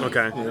show.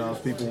 Okay.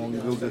 If people want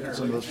to go look at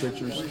some of those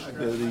pictures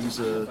that he's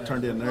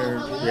turned in there,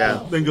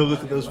 then go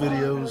look at those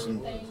videos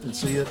and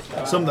see it.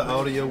 Some of the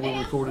audio we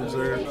recorded is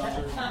there.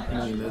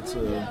 I mean, it's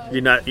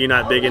you're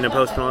not big into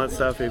posting all that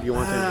stuff if you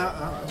want to.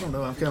 I don't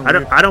know. I'm kind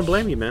of. I don't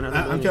blame you, man.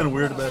 I'm kind of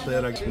weird about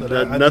that.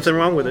 Nothing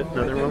wrong with it.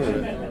 Nothing wrong with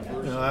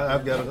it.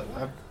 I've got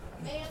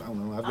I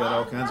don't know. I've got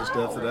all kinds of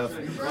stuff that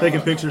I've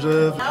taken pictures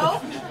of,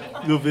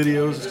 little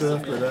videos and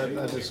stuff. But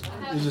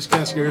it just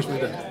kind of scares me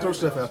to throw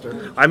stuff out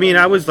there. I mean,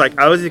 I was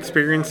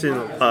experiencing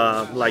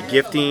like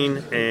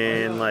gifting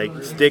and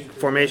like stick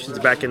formations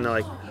back in the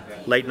like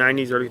late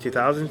 90s, early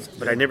 2000s,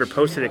 but I never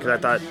posted it because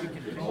I thought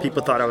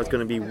people thought I was going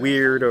to be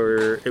weird,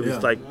 or it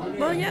was like...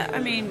 Well, yeah, I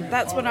mean,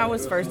 that's when I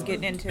was first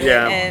getting into it.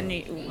 And,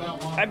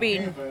 I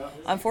mean,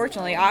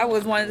 unfortunately, I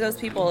was one of those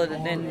people,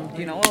 and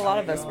you know, a lot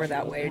of us were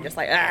that way, just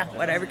like,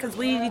 whatever, because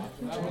we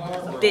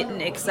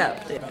didn't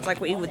accept it. It's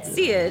like we would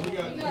see it,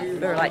 we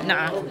were like,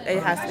 nah,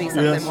 it has to be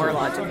something more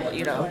logical,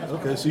 you know.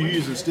 Okay, so you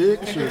using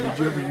sticks, or did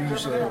you ever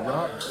use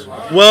rocks?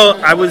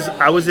 Well, I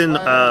was in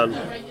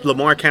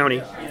Lamar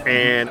County,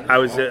 and I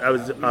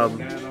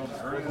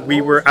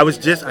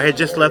had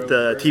just left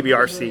the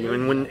TBRC,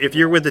 and if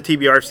you're with the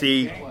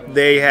TBRC,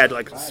 they had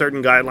like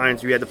certain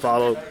guidelines you had to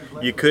follow.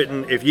 You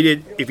couldn't, if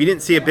you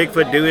didn't see a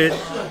Bigfoot do it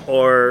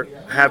or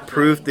have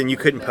proof, then you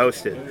couldn't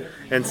post it.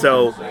 And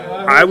so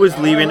I was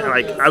leaving,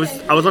 like I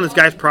was on this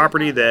guy's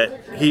property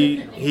that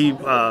he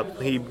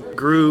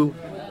grew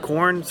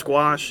corn,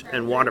 squash,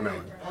 and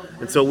watermelon.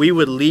 And so we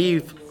would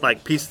leave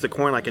like pieces of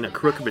corn like in a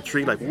crook of a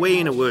tree, like way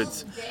in the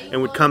woods,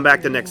 and would come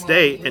back the next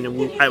day, and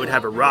I would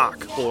have a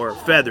rock or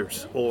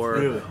feathers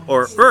or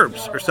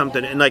herbs or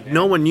something, and like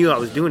no one knew I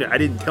was doing it. I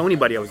didn't tell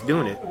anybody I was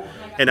doing it,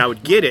 and I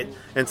would get it,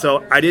 and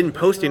so I didn't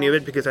post any of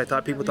it because I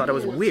thought people thought I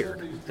was weird.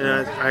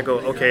 And I go,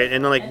 okay,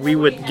 and like we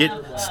would get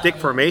stick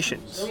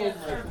formations,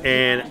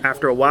 and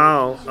after a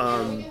while,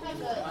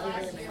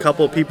 a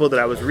couple of people that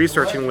I was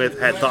researching with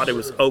had thought it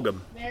was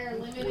Ogham.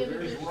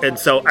 And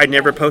so I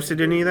never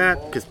posted any of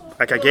that because,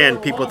 like, again,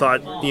 people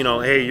thought, you know,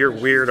 hey, you're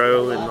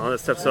weirdo and all that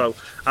stuff. So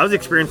I was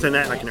experiencing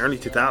that like in the early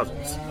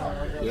 2000s.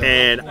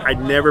 And I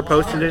never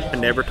posted it. I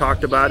never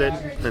talked about it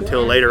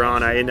until later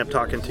on. I ended up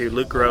talking to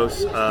Luke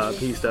Gross.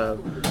 He's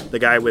the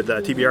guy with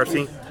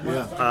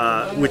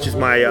TBRC, which is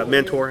my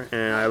mentor,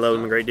 and I love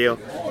him a great deal.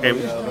 And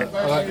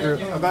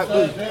I got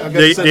to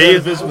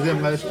visit with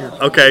him last year.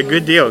 Okay,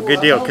 good deal.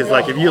 Because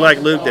like if you like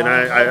Luke, then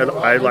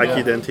I like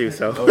you then too.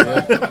 So,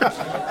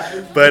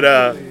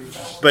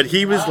 but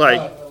he was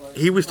like.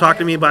 He was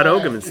talking to me about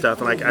Ogham and stuff,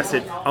 and like I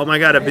said, oh my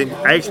God,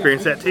 I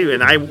experienced that too,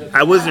 and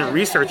I wasn't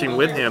researching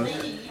with him,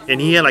 and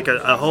he had like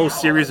a whole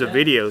series of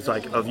videos,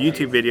 like of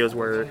YouTube videos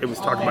where it was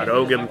talking about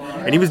Ogham,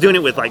 and he was doing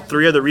it with like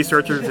 3 other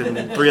researchers in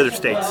 3 other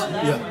states.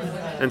 Yeah.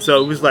 And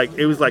so it was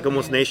like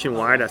almost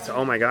nationwide. I said,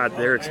 oh my God,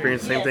 they're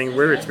experiencing the same thing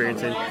we're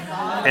experiencing,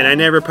 and I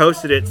never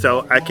posted it,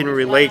 so I can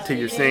relate to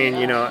you saying,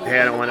 you know,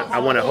 hey, I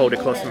want to hold it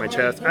close to my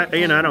chest. I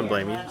don't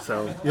blame you.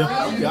 So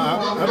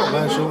I don't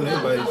mind showing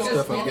anybody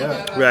stuff I've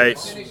got. Right.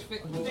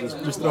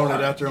 Just throwing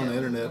it out there on the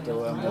internet,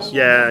 though. I'm just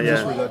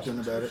reluctant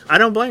about it. I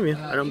don't blame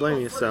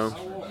you. So.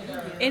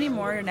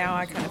 Anymore now,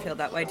 I kind of feel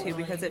that way too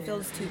because it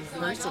feels too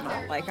personal.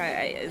 Like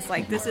it's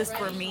like this is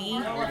for me,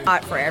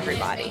 not for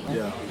everybody.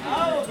 Yeah.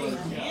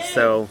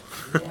 So.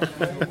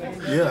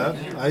 Yeah,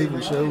 I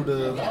even showed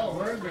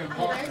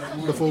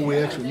before we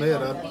actually met.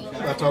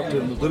 I talked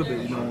to him a little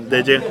bit, you know.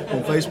 Did you?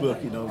 On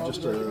Facebook, you know,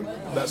 just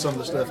about some of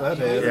the stuff I'd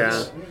had.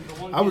 Yeah.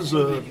 I was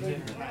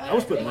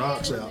putting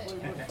rocks out,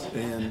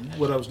 and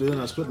what I was doing,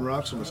 I was putting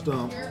rocks on the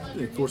stump.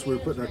 And of course, we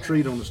were putting our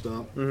treat on the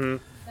stump. Mm-hmm.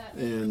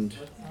 And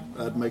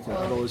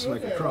I'd always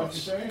make a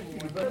cross,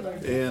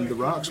 and the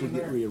rocks would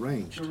get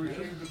rearranged.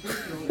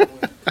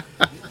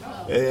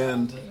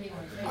 And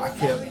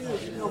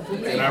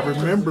I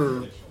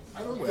remember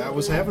I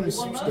was having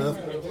some stuff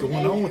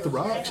going on with the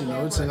rocks, you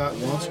know, it'd sing out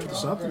once or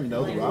something, you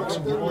know, the rocks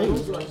would get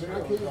moved.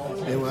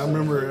 And I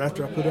remember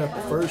after I put out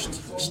the first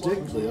stick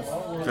glyph,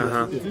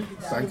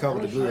 if I can call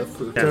it a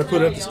glyph, after I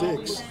put out the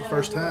sticks the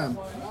first time,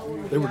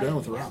 they were done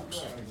with the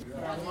rocks.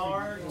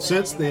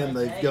 Since then,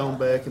 they've gone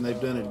back and they've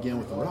done it again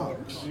with the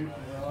rocks.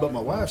 But my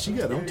wife, she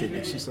got onto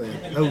me. She's saying,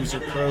 those are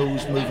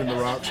crows moving the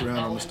rocks around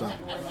on the stump.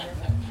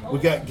 We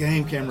got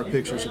game camera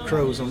pictures of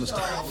crows on the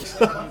stump.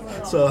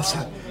 So I was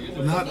like,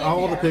 well, not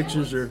all the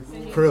pictures are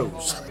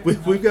crows.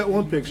 We've got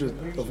one picture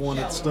of one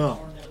at the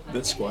stump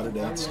that squatted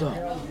down the stump.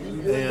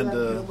 And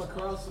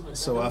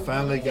so I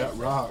finally got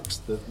rocks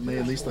that,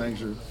 man, these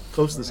things are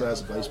close to the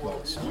size of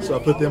baseballs. So I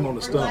put them on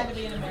the stump.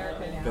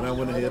 And I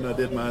went ahead and I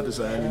did my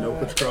design, you know,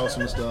 put the cross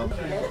on the stump.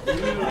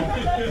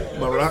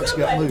 My rocks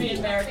got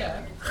moved.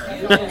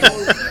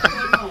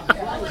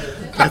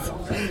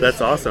 That's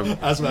awesome.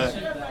 I was like,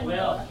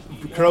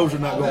 the crows are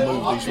not going to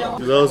move these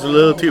rocks. Those are a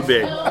little too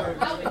big.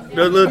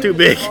 They're a little too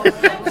big.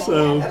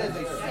 So,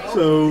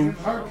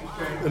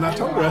 and I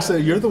told her, I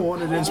said, you're the one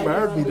that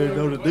inspired me to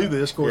know to do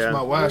this. Of course,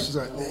 my wife, she's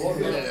like,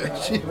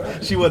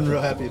 she wasn't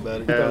real happy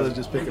about it. She thought I was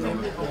just picking on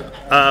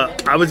her.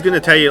 I was going to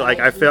tell you, like,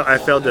 I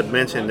failed to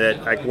mention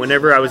that, like,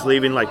 whenever I was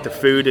leaving, like, the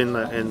food in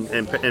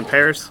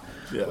Paris,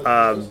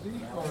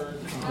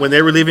 when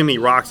they were leaving me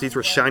rocks, these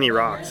were shiny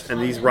rocks,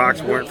 and these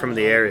rocks weren't from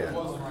the area.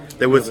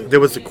 There was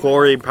a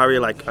quarry probably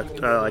like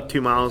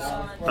 2 miles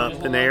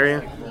up in the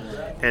area,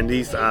 and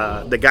these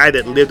the guy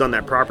that lived on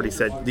that property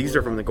said these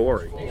are from the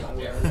quarry.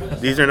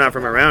 These are not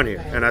from around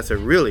here. And I said,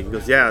 really? He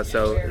goes, yeah.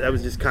 So that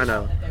was just kind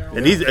of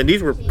And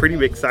these were pretty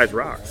big sized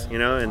rocks, you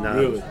know, and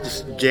Really?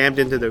 just jammed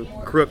into the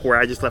crook where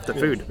I just left the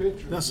food.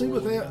 Now, see,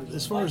 with that,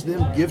 as far as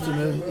them gifting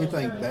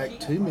anything back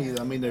to me,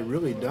 I mean, they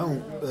really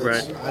don't.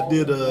 Right. I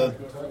did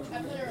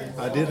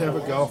have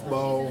a golf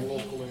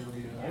ball.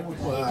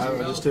 Well, I'll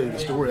just tell you the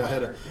story. I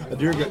had a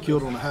deer got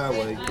killed on the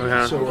highway,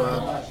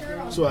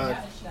 so I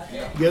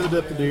gathered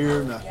up the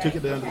deer and I took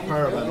it down to the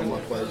power line on my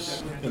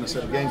place, and I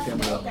set a game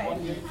camera up.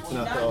 And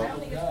I thought,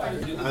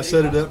 I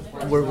set it up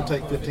where it would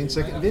take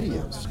 15-second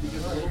videos.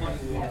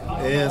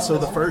 And so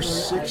the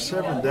first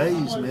 6-7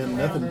 days, man,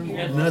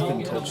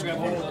 nothing touched the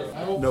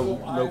deer.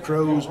 No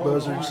crows,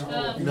 buzzards,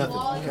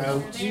 nothing.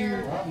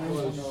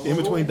 Coyotes. In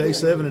between day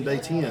 7 and day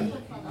 10,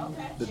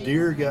 the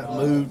deer got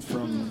moved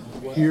from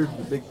here to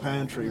the big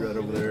pine tree right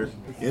over there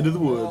into the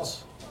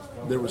woods.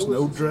 There was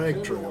no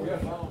drag trail.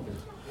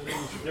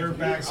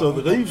 So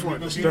the leaves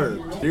weren't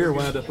disturbed. The deer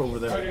wound up over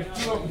there.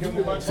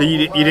 So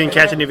you didn't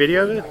catch any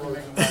video of it?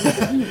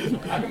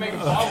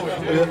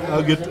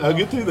 I'll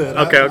get to that.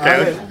 Okay.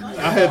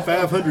 I had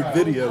 500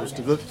 videos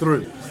to look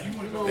through.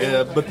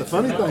 But the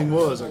funny thing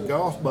was, a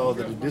golf ball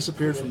that had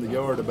disappeared from the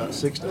yard about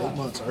 6 to 8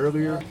 months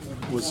earlier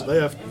was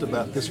left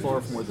about this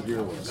far from where the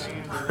deer was.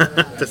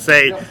 To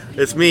say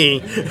it's me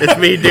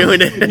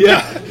doing it.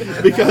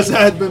 Yeah, because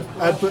I'd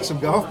put some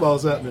golf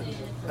balls out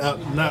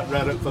not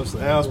right up close to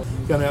the house,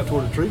 kind of out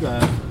toward the tree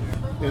line,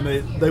 and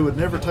they would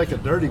never take a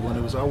dirty one.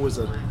 It was always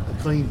a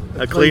clean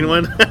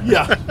one.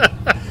 Yeah,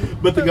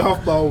 but the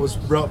golf ball was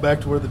brought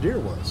back to where the deer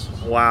was.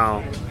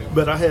 Wow.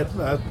 But I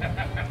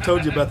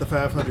told you about the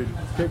 500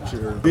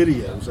 picture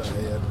videos I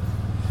had.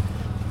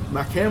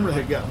 My camera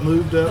had got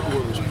moved up where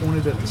it was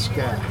pointed at the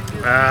sky.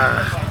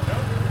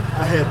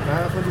 I had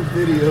 500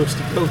 videos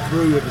to go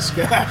through at the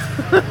sky.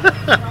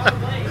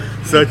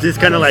 So it just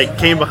kind of like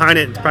came behind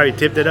it and probably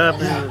tipped it up?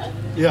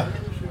 Yeah.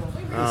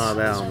 Oh,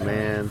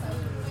 man.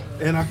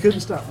 And I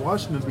couldn't stop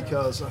watching them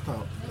because I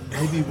thought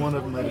maybe one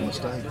of them made a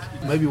mistake.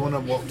 Maybe one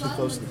of them walked too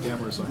close to the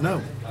camera. So no,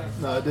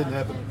 it didn't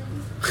happen.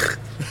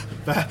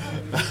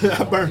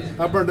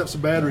 I burned up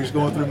some batteries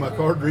going through my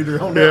card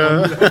reader on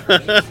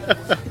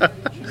that one.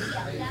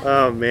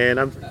 Oh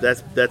man,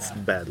 that's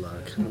bad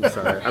luck. I'm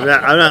sorry. I'm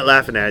not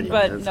laughing at you.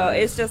 But man. no,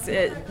 it's just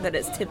that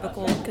it's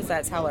typical because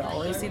that's how it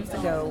always seems to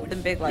go.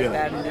 Them big like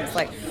that, and it's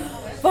like,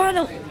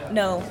 finally,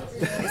 no.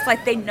 It's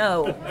like they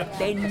know,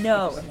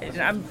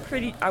 and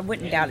I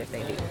wouldn't doubt if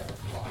they do.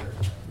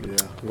 Yeah.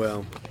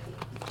 Well,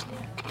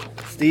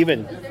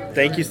 Steven,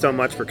 thank you so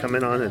much for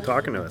coming on and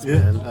talking to us, Yeah,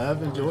 man.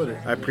 I've enjoyed it.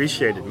 I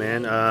appreciate it,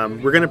 man.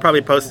 We're gonna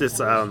probably post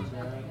this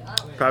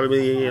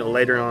probably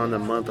later on in the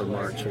month of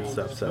March and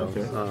stuff. So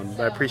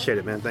I appreciate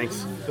it, man.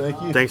 Thanks.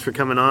 Thank you. Thanks for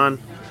coming on,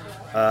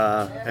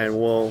 and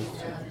we'll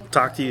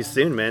talk to you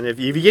soon, man. If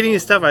you get any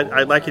stuff,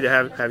 I'd like you to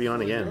have you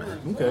on again, man.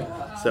 Okay.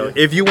 So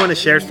if you want to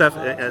share stuff,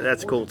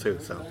 that's cool too.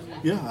 So.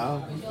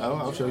 Yeah,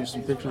 I'll show you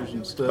some pictures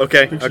and stuff.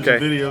 Okay. Pictures Okay.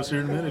 and videos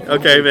here in a minute.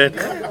 Okay, man.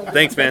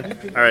 Thanks, man.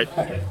 All right.